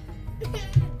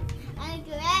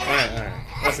 Alright.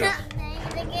 Listen.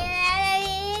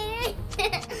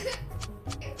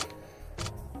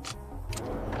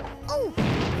 Oh,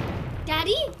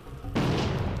 Daddy?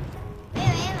 where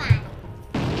am I?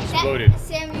 Exploded.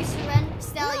 Sam, you surrender.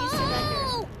 Stella, you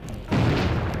surrender.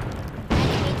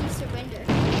 Daddy made you surrender.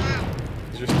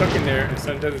 You're stuck in there and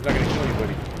Sun Desert's not gonna kill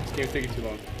anybody. This game's taking too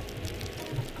long.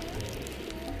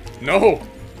 No!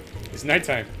 It's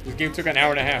nighttime. This game took an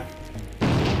hour and a half.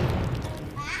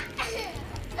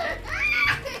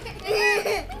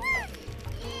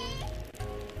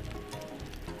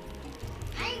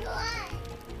 I won.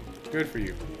 Good for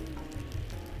you.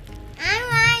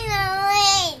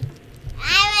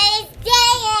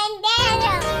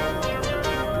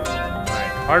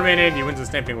 Hard man Andy wins the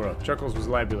Stamping World. Chuckles was a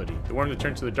liability. The worm that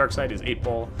turns to the dark side is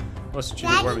 8-Ball. Most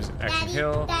achieved worm is Action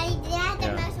Hill. Daddy, did I have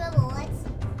to mess with bullets?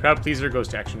 Crowd Pleaser goes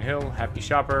to Action Hill. Happy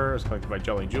Shopper is collected by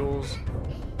Jolly Jules.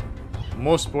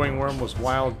 Most boring worm was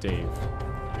Wild Dave.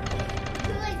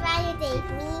 Who was Wild Dave?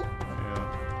 Me?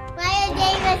 Yeah. Wild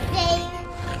Dave was Dave.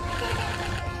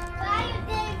 Wild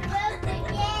Dave was the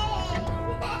game.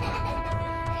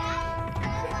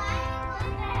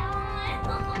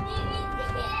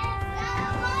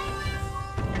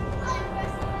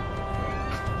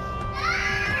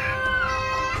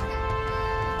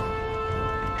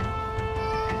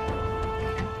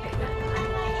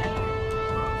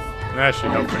 That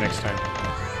should help for next time.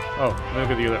 Oh, let me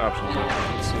look at the other options.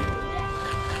 Let's see.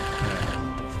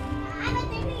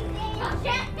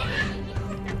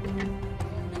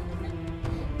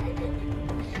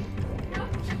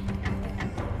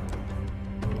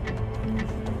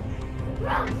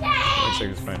 Looks like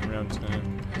it's fine. Round 10.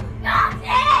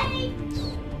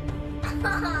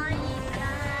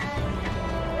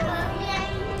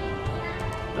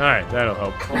 Alright, that'll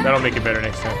help. That'll make it better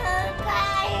next time.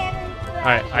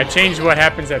 Alright, I changed what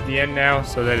happens at the end now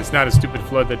so that it's not a stupid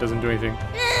flood that doesn't do anything.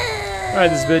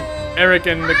 Alright, this has been Eric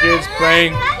and the kids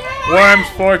playing Worms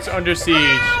Forks Under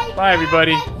Siege. Bye,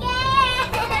 everybody.